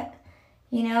jackpot.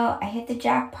 I hit the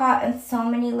jackpot on so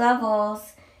many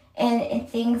levels and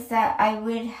things that I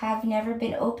would have never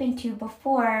been open to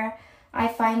before. I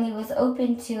finally was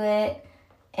open to it,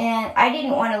 and I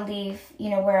didn't want to leave,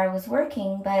 where I was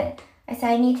working, but I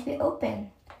said I need to be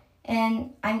open,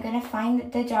 and I'm going to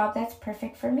find the job that's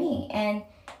perfect for me, and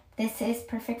this is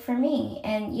perfect for me.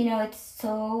 And, it's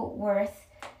so worth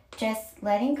just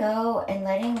letting go and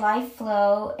letting life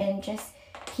flow and just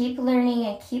keep learning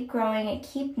and keep growing and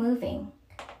keep moving.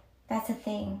 That's a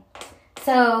thing.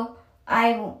 So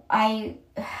I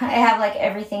have like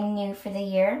everything new for the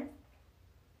year.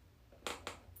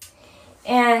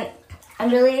 And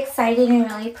I'm really excited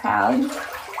and really proud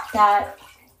that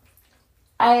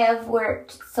I have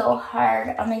worked so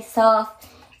hard on myself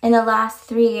in the last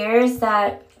 3 years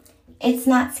that it's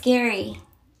not scary.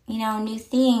 New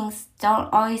things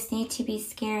don't always need to be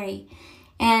scary.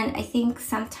 And I think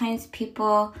sometimes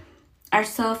people are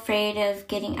so afraid of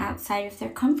getting outside of their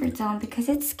comfort zone because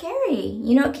it's scary.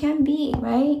 It can be,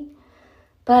 right?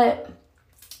 But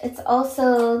it's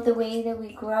also the way that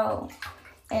we grow.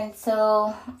 And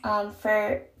so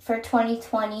for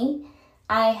 2020,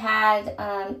 I had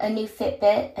a new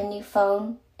Fitbit, a new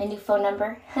phone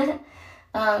number.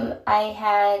 I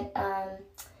had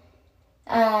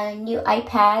a new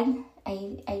iPad.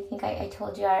 I think I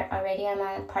told you already, I'm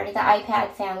a part of the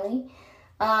iPad family.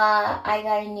 I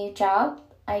got a new job.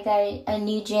 I got a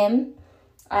new gym.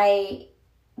 I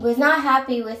was not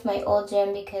happy with my old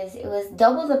gym because it was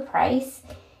double the price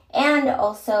and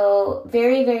also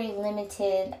very, very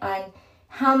limited on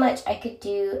how much I could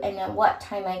do and at what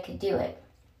time I could do it.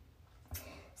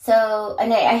 So,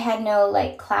 and I had no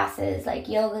like classes, like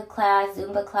yoga class,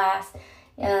 Zumba class,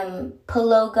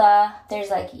 Pilates. There's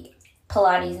like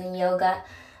Pilates and yoga.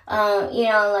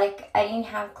 Like I didn't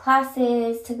have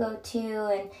classes to go to,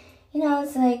 and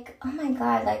it's like, oh my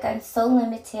God, like I'm so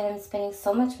limited. I'm spending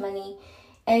so much money,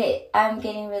 and I'm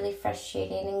getting really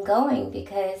frustrated and going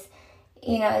because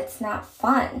it's not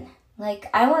fun. Like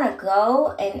I want to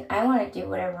go and I want to do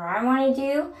whatever I want to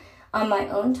do on my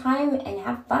own time and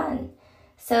have fun.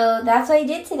 So that's what I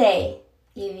did today.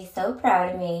 You'd be so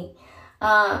proud of me.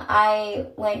 I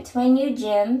went to my new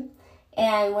gym,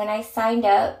 and when I signed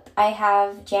up, I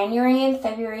have January and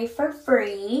February for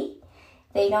free.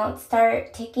 They don't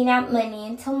start taking out money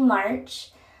until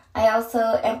March. I also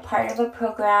am part of a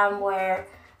program where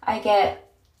I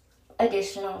get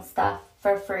additional stuff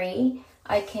for free.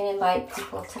 I can invite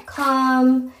people to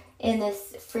come in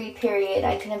this free period.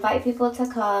 I can invite people to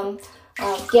come,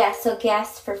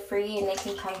 guests for free, and they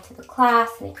can come to the class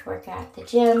and they can work out at the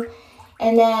gym.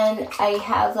 And then I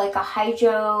have like a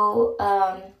hydro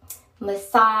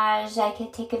massage I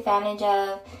could take advantage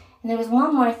of. And there was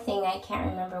one more thing, I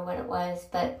can't remember what it was,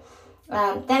 but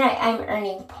then I'm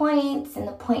earning points, and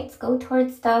the points go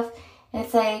towards stuff. And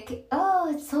it's like,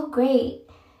 oh, it's so great.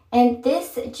 And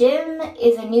this gym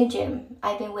is a new gym.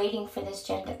 I've been waiting for this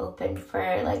gym to open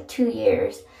for like 2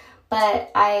 years. But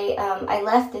I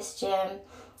left this gym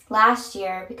last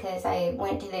year because I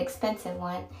went to the expensive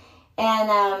one.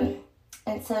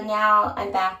 And so now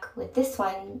I'm back with this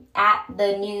one at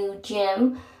the new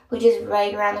gym, which is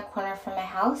right around the corner from my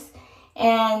house.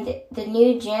 And the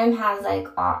new gym has like,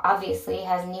 obviously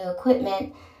has new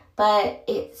equipment, but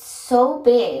it's so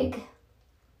big.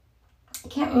 I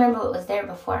can't remember what was there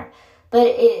before, but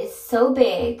it is so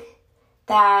big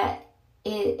that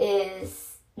it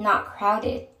is not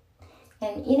crowded.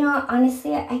 And, you know,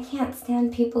 honestly, I can't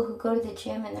stand people who go to the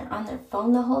gym and they're on their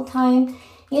phone the whole time,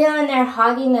 you know, and they're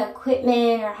hogging the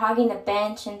equipment or hogging the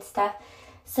bench and stuff.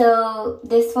 So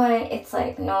this one, it's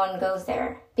like no one goes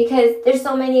there because there's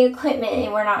so many equipment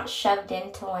and we're not shoved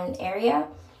into one area.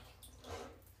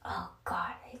 Oh,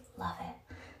 God, I love it.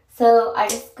 So I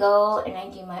just go and I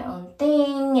do my own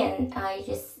thing, and I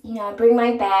just, you know, I bring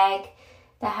my bag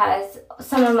that has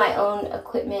some of my own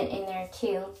equipment in there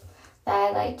too that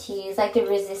I like to use, like the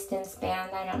resistance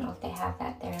band. I don't know if they have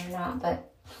that there or not,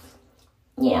 but,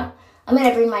 you know, I'm going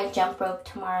to bring my jump rope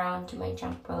tomorrow and do my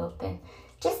jump rope and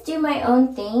just do my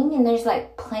own thing. And there's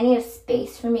like plenty of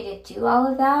space for me to do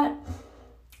all of that.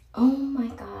 Oh my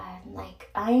God,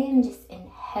 like I am just in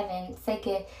heaven.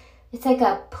 It's like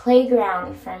a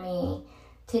playground for me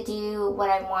to do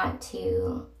what I want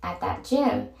to at that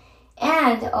gym.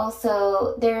 And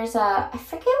also there's I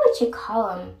forget what you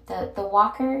call them, the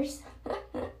walkers,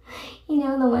 you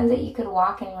know, the ones that you could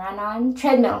walk and run on,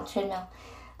 treadmill.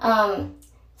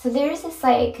 So there's this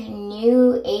like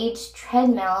new age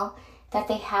treadmill that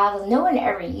they have. No one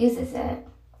ever uses it.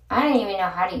 I don't even know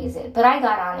how to use it, but I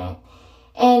got on it.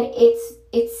 And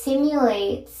it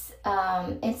simulates,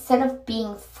 instead of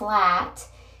being flat,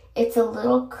 it's a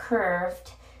little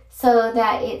curved so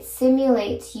that it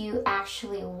simulates you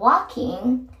actually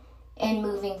walking and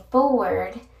moving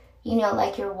forward, you know,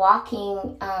 like you're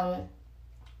walking on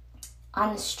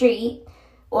the street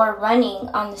or running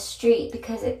on the street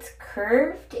because it's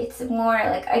curved. It's more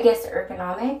like, I guess,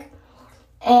 ergonomic.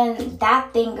 And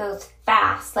that thing goes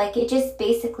fast. Like it just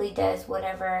basically does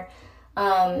whatever,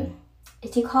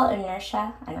 do you call it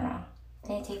inertia? I don't know. I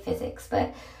didn't take physics,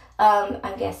 but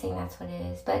I'm guessing that's what it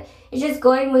is. But it's just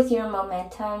going with your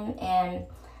momentum, and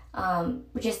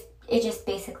it just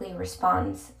basically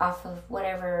responds off of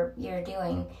whatever you're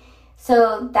doing.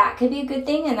 So that could be a good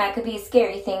thing, and that could be a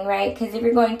scary thing, right? Because if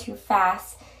you're going too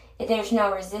fast, there's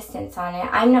no resistance on it.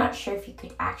 I'm not sure if you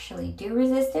could actually do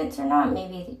resistance or not.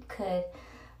 Maybe you could.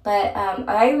 But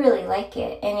I really like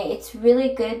it, and it's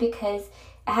really good because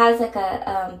it has like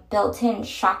a built-in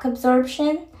shock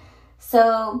absorption.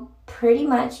 So pretty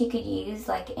much you could use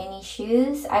like any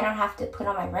shoes. I don't have to put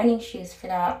on my running shoes for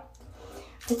that.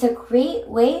 It's a great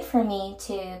way for me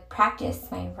to practice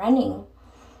my running,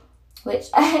 which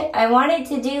I wanted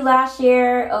to do last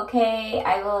year. Okay,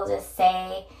 I will just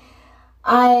say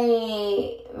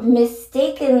I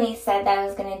mistakenly said that I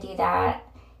was going to do that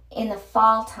in the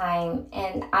fall time,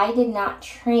 and I did not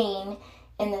train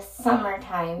in the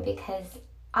summertime because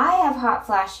I have hot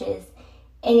flashes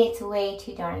and it's way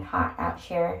too darn hot out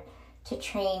here to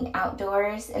train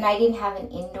outdoors, and I didn't have an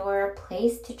indoor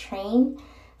place to train.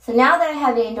 So now that I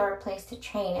have an indoor place to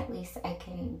train, at least I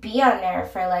can be on there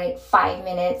for like 5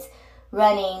 minutes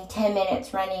running, 10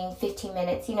 minutes running, 15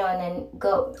 minutes, you know, and then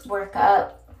go work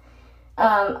up.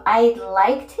 I'd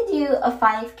like to do a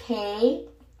 5K.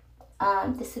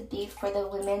 This would be for the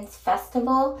Women's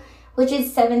Festival, which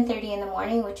is 7:30 in the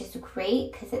morning, which is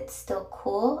great because it's still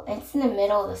cool. It's in the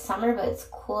middle of the summer, but it's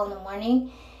cool in the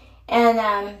morning.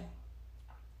 And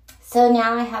so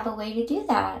now I have a way to do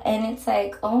that. And it's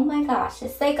like, oh my gosh,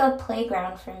 it's like a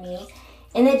playground for me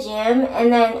in the gym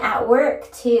and then at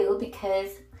work too,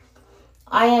 because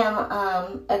I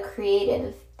am a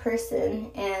creative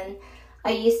person, and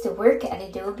I used to work at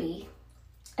Adobe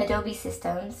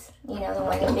Systems, you know, the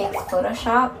one that makes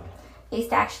Photoshop. I used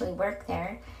to actually work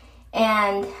there.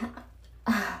 And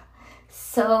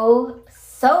so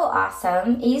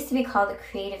awesome. It used to be called the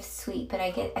Creative Suite, but I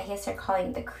guess they're calling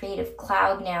it the Creative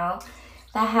Cloud now.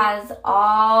 That has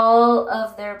all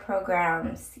of their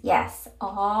programs. Yes,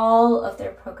 all of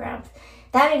their programs.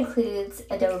 That includes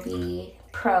Adobe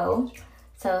Pro.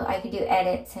 So I could do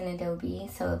edits in Adobe.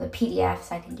 So the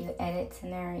PDFs, I can do edits in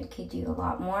there. I could do a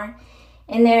lot more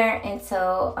in there. And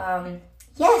so,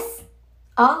 yes,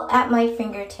 all at my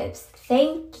fingertips.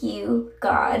 Thank you,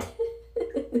 God.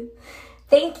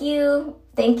 Thank you.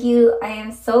 I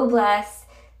am so blessed,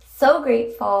 so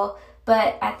grateful.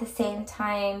 But at the same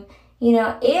time, you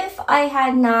know, if I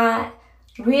had not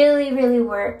really, really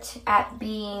worked at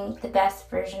being the best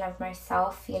version of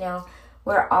myself, you know,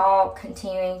 we're all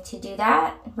continuing to do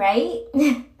that, right?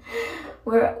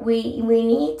 We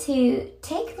need to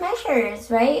take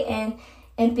measures, right?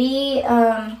 And be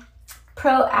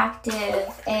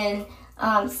proactive and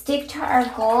stick to our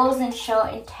goals and show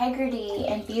integrity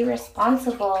and be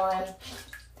responsible and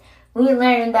we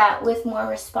learned that with more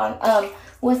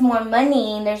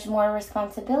money, there's more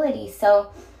responsibility.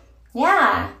 So,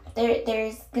 yeah,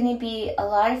 there's going to be a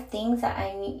lot of things that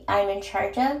I'm in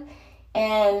charge of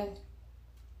and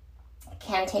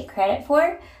can take credit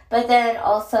for, but then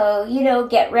also,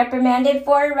 get reprimanded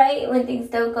for, right, when things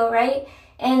don't go right.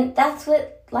 And that's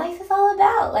what life is all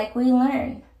about. Like, we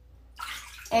learn.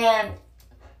 And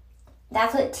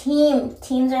that's what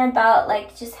teams are about,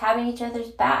 like, just having each other's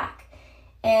back.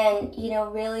 And,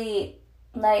 really,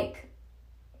 like,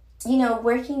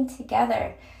 working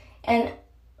together. And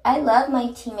I love my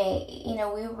teammate.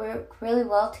 We work really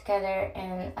well together,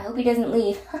 and I hope he doesn't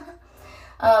leave.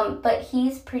 But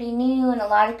he's pretty new, and a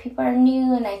lot of people are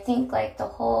new, and I think, like, the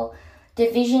whole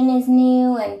division is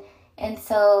new, and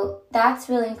so that's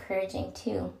really encouraging,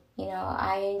 too.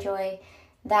 I enjoy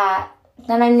that.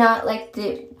 Then I'm not, like,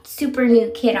 the super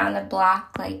new kid on the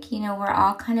block. Like, we're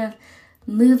all kind of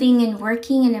moving and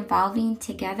working and evolving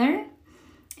together.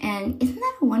 And isn't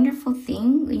that a wonderful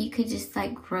thing when you could just,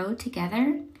 like, grow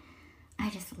together? I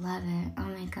just love it. Oh,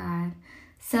 my God.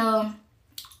 So,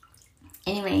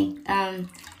 anyway,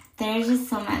 there's just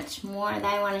so much more that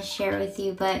I want to share with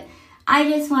you. But I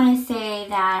just want to say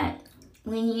that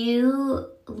when you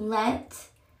let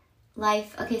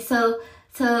life... Okay, so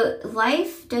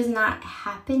life does not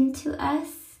happen to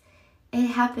us. It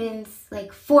happens,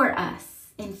 like, for us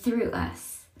and through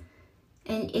us.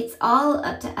 And it's all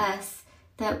up to us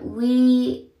that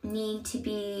we need to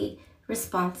be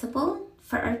responsible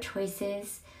for our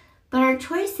choices. But our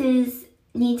choices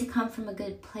need to come from a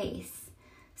good place.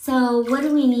 So what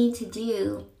do we need to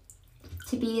do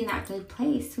to be in that good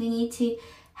place? We need to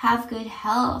have good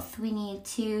health. We need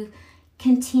to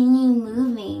continue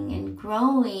moving and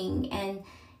growing and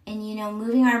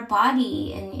moving our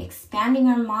body and expanding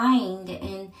our mind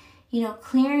and,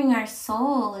 clearing our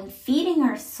soul and feeding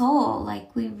our soul.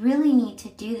 Like, we really need to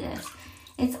do this.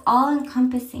 It's all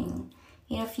encompassing.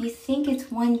 If you think it's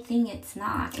one thing, it's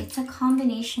not. It's a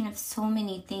combination of so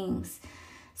many things.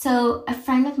 So a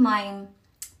friend of mine,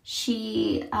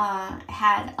 she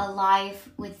had a live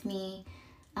with me.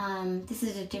 This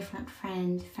is a different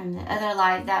friend from the other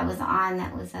live that was on.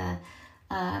 That was a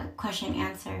question and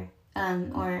answer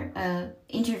or a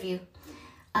interview.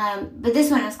 But this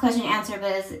one is question and answer,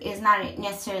 but is not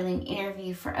necessarily an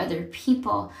interview for other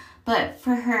people, but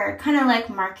for her, kind of like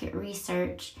market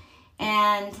research.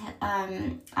 And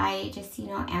I just,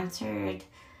 answered.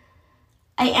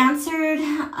 I answered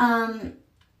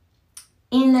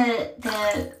in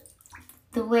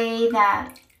the way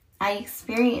that I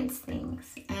experience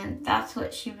things. And that's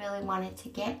what she really wanted to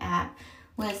get at,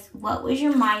 was what was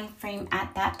your mind frame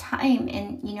at that time?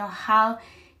 And, how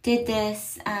did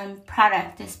this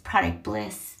product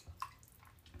Bliss,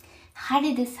 how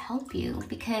did this help you?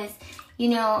 Because,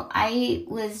 I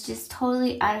was just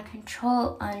totally out of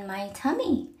control on my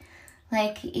tummy.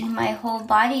 Like, in my whole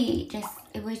body,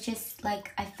 it was just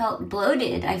like, I felt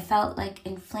bloated. I felt like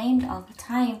inflamed all the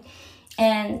time.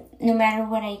 And no matter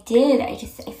what I did, I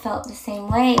felt the same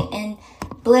way. And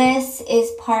Bliss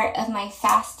is part of my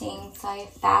fasting. So I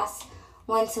fast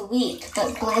once a week.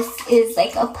 But Bliss is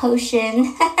like a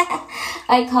potion.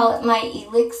 I call it my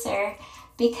elixir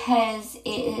because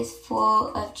it is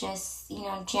full of just,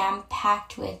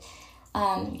 jam-packed with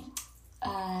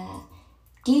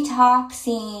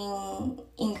detoxing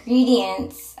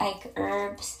ingredients like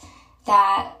herbs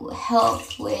that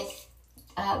help with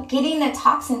getting the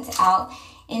toxins out.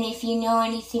 And if you know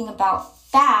anything about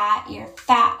fat, your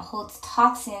fat holds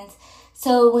toxins.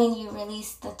 So when you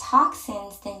release the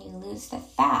toxins, then you lose the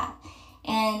fat.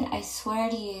 And I swear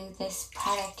to you, this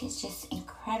product is just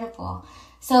incredible.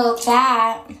 So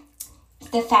that,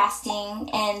 the fasting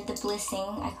and the blissing,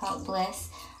 I call it Bliss.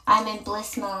 I'm in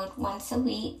Bliss mode once a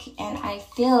week, and I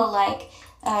feel like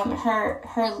her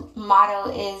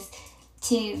motto is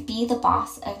to be the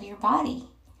boss of your body.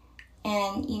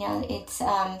 And, it's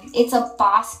a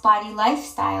boss body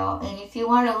lifestyle. And if you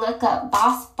want to look up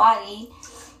boss body,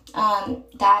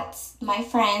 that's my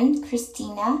friend,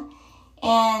 Christina.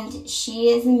 And she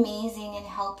is amazing in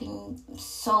helping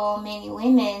so many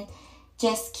women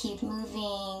just keep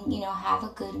moving, have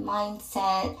a good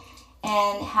mindset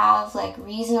and have like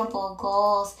reasonable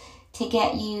goals to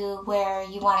get you where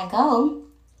you want to go.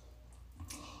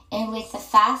 And with the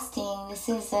fasting, this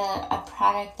is a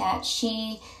product that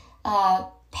she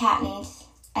patent,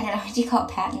 I don't know, what do you call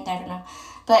it, patent? I don't know.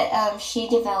 But she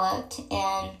developed,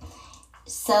 and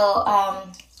so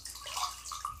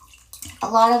a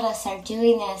lot of us are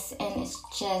doing this, and it's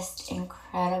just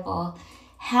incredible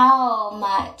how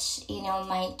much,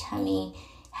 my tummy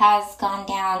has gone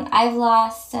down. I've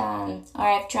lost, or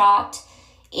I've dropped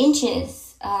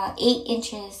inches, 8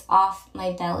 inches off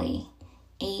my belly.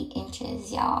 8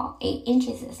 inches, y'all. 8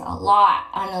 inches is a lot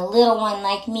on a little one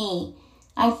like me.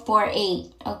 I'm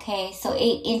 4'8", okay? So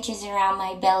 8 inches around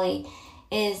my belly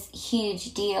is a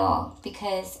huge deal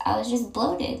because I was just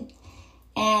bloated.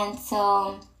 And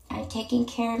so I'm taking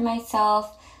care of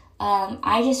myself.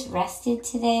 I just rested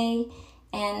today.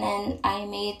 And then I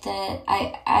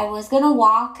I was going to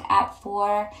walk at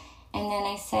 4. And then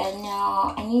I said,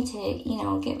 no, I need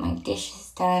to, get my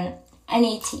dishes done. I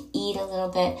need to eat a little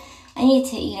bit. I need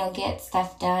to, get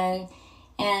stuff done.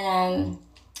 And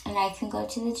I can go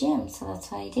to the gym. So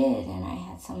that's what I did. And I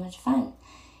had so much fun.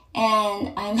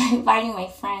 And I'm inviting my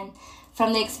friend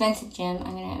from the expensive gym.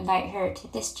 I'm going to invite her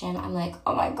to this gym. I'm like,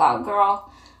 oh my God, girl,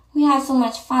 we have so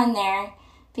much fun there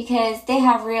because they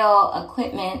have real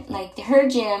equipment. Like her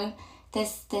gym, the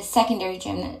secondary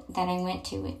gym that I went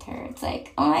to with her, it's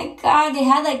like, oh my God, they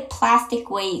had like plastic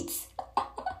weights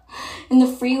and the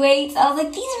free weights. I was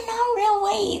like, these are not real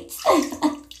weights.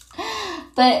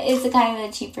 But it's a kind of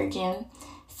a cheaper gym.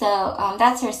 So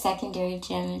that's her secondary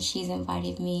gym, and she's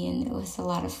invited me, and it was a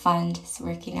lot of fun just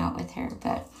working out with her.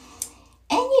 But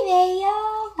anyway,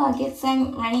 y'all, I guess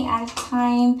I'm running out of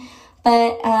time.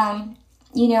 But,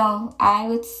 I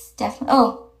would definitely...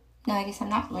 Oh, no, I guess I'm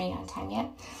not running out of time yet.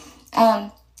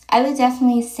 I would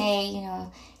definitely say,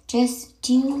 just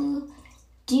do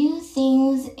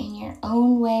things in your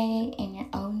own way, in your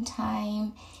own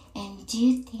time, and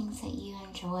do things that you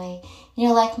enjoy.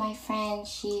 Like my friend,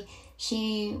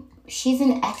 she's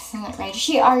an excellent writer.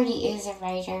 She already is a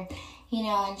writer,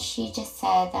 and she just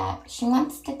said that she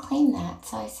wants to claim that.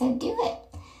 So I said, do it.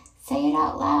 Say it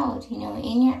out loud, in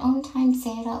your own time,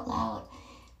 say it out loud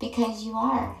because you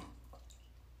are.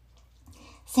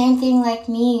 Same thing like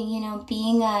me,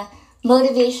 being a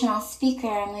motivational speaker.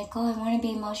 I'm like, oh, I want to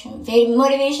be a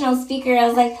motivational speaker. I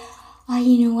was like, oh,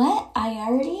 you know what? I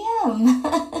already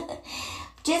am.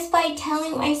 Just by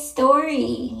telling my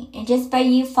story and just by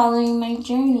you following my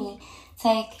journey. It's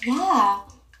like, yeah,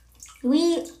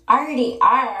 we already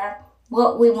are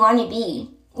what we want to be.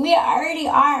 We already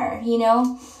are,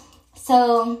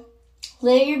 So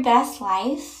live your best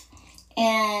life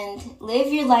and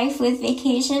live your life with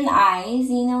vacation eyes.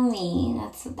 You know me.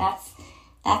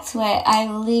 That's what I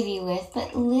will leave you with.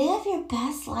 But live your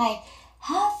best life.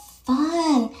 Have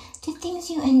fun. Do things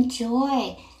you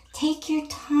enjoy. Take your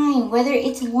time, whether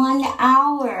it's 1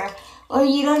 hour or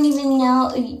you don't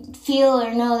even feel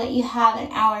or know that you have an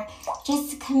hour.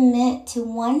 Just commit to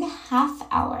 1/2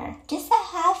 hour, just a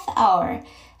half hour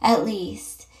at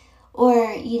least.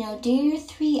 Or, do your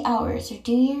 3 hours or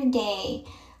do your day.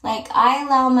 Like I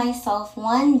allow myself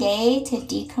one day to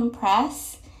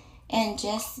decompress and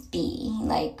just be,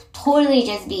 like totally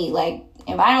just be. Like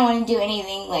if I don't want to do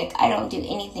anything, like I don't do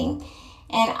anything.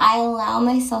 And I allow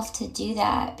myself to do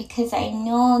that because I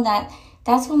know that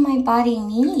that's what my body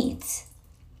needs.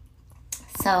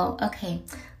 So, okay.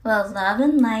 Well, love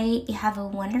and light. You have a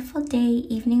wonderful day,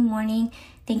 evening, morning.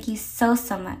 Thank you so,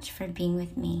 so much for being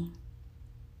with me.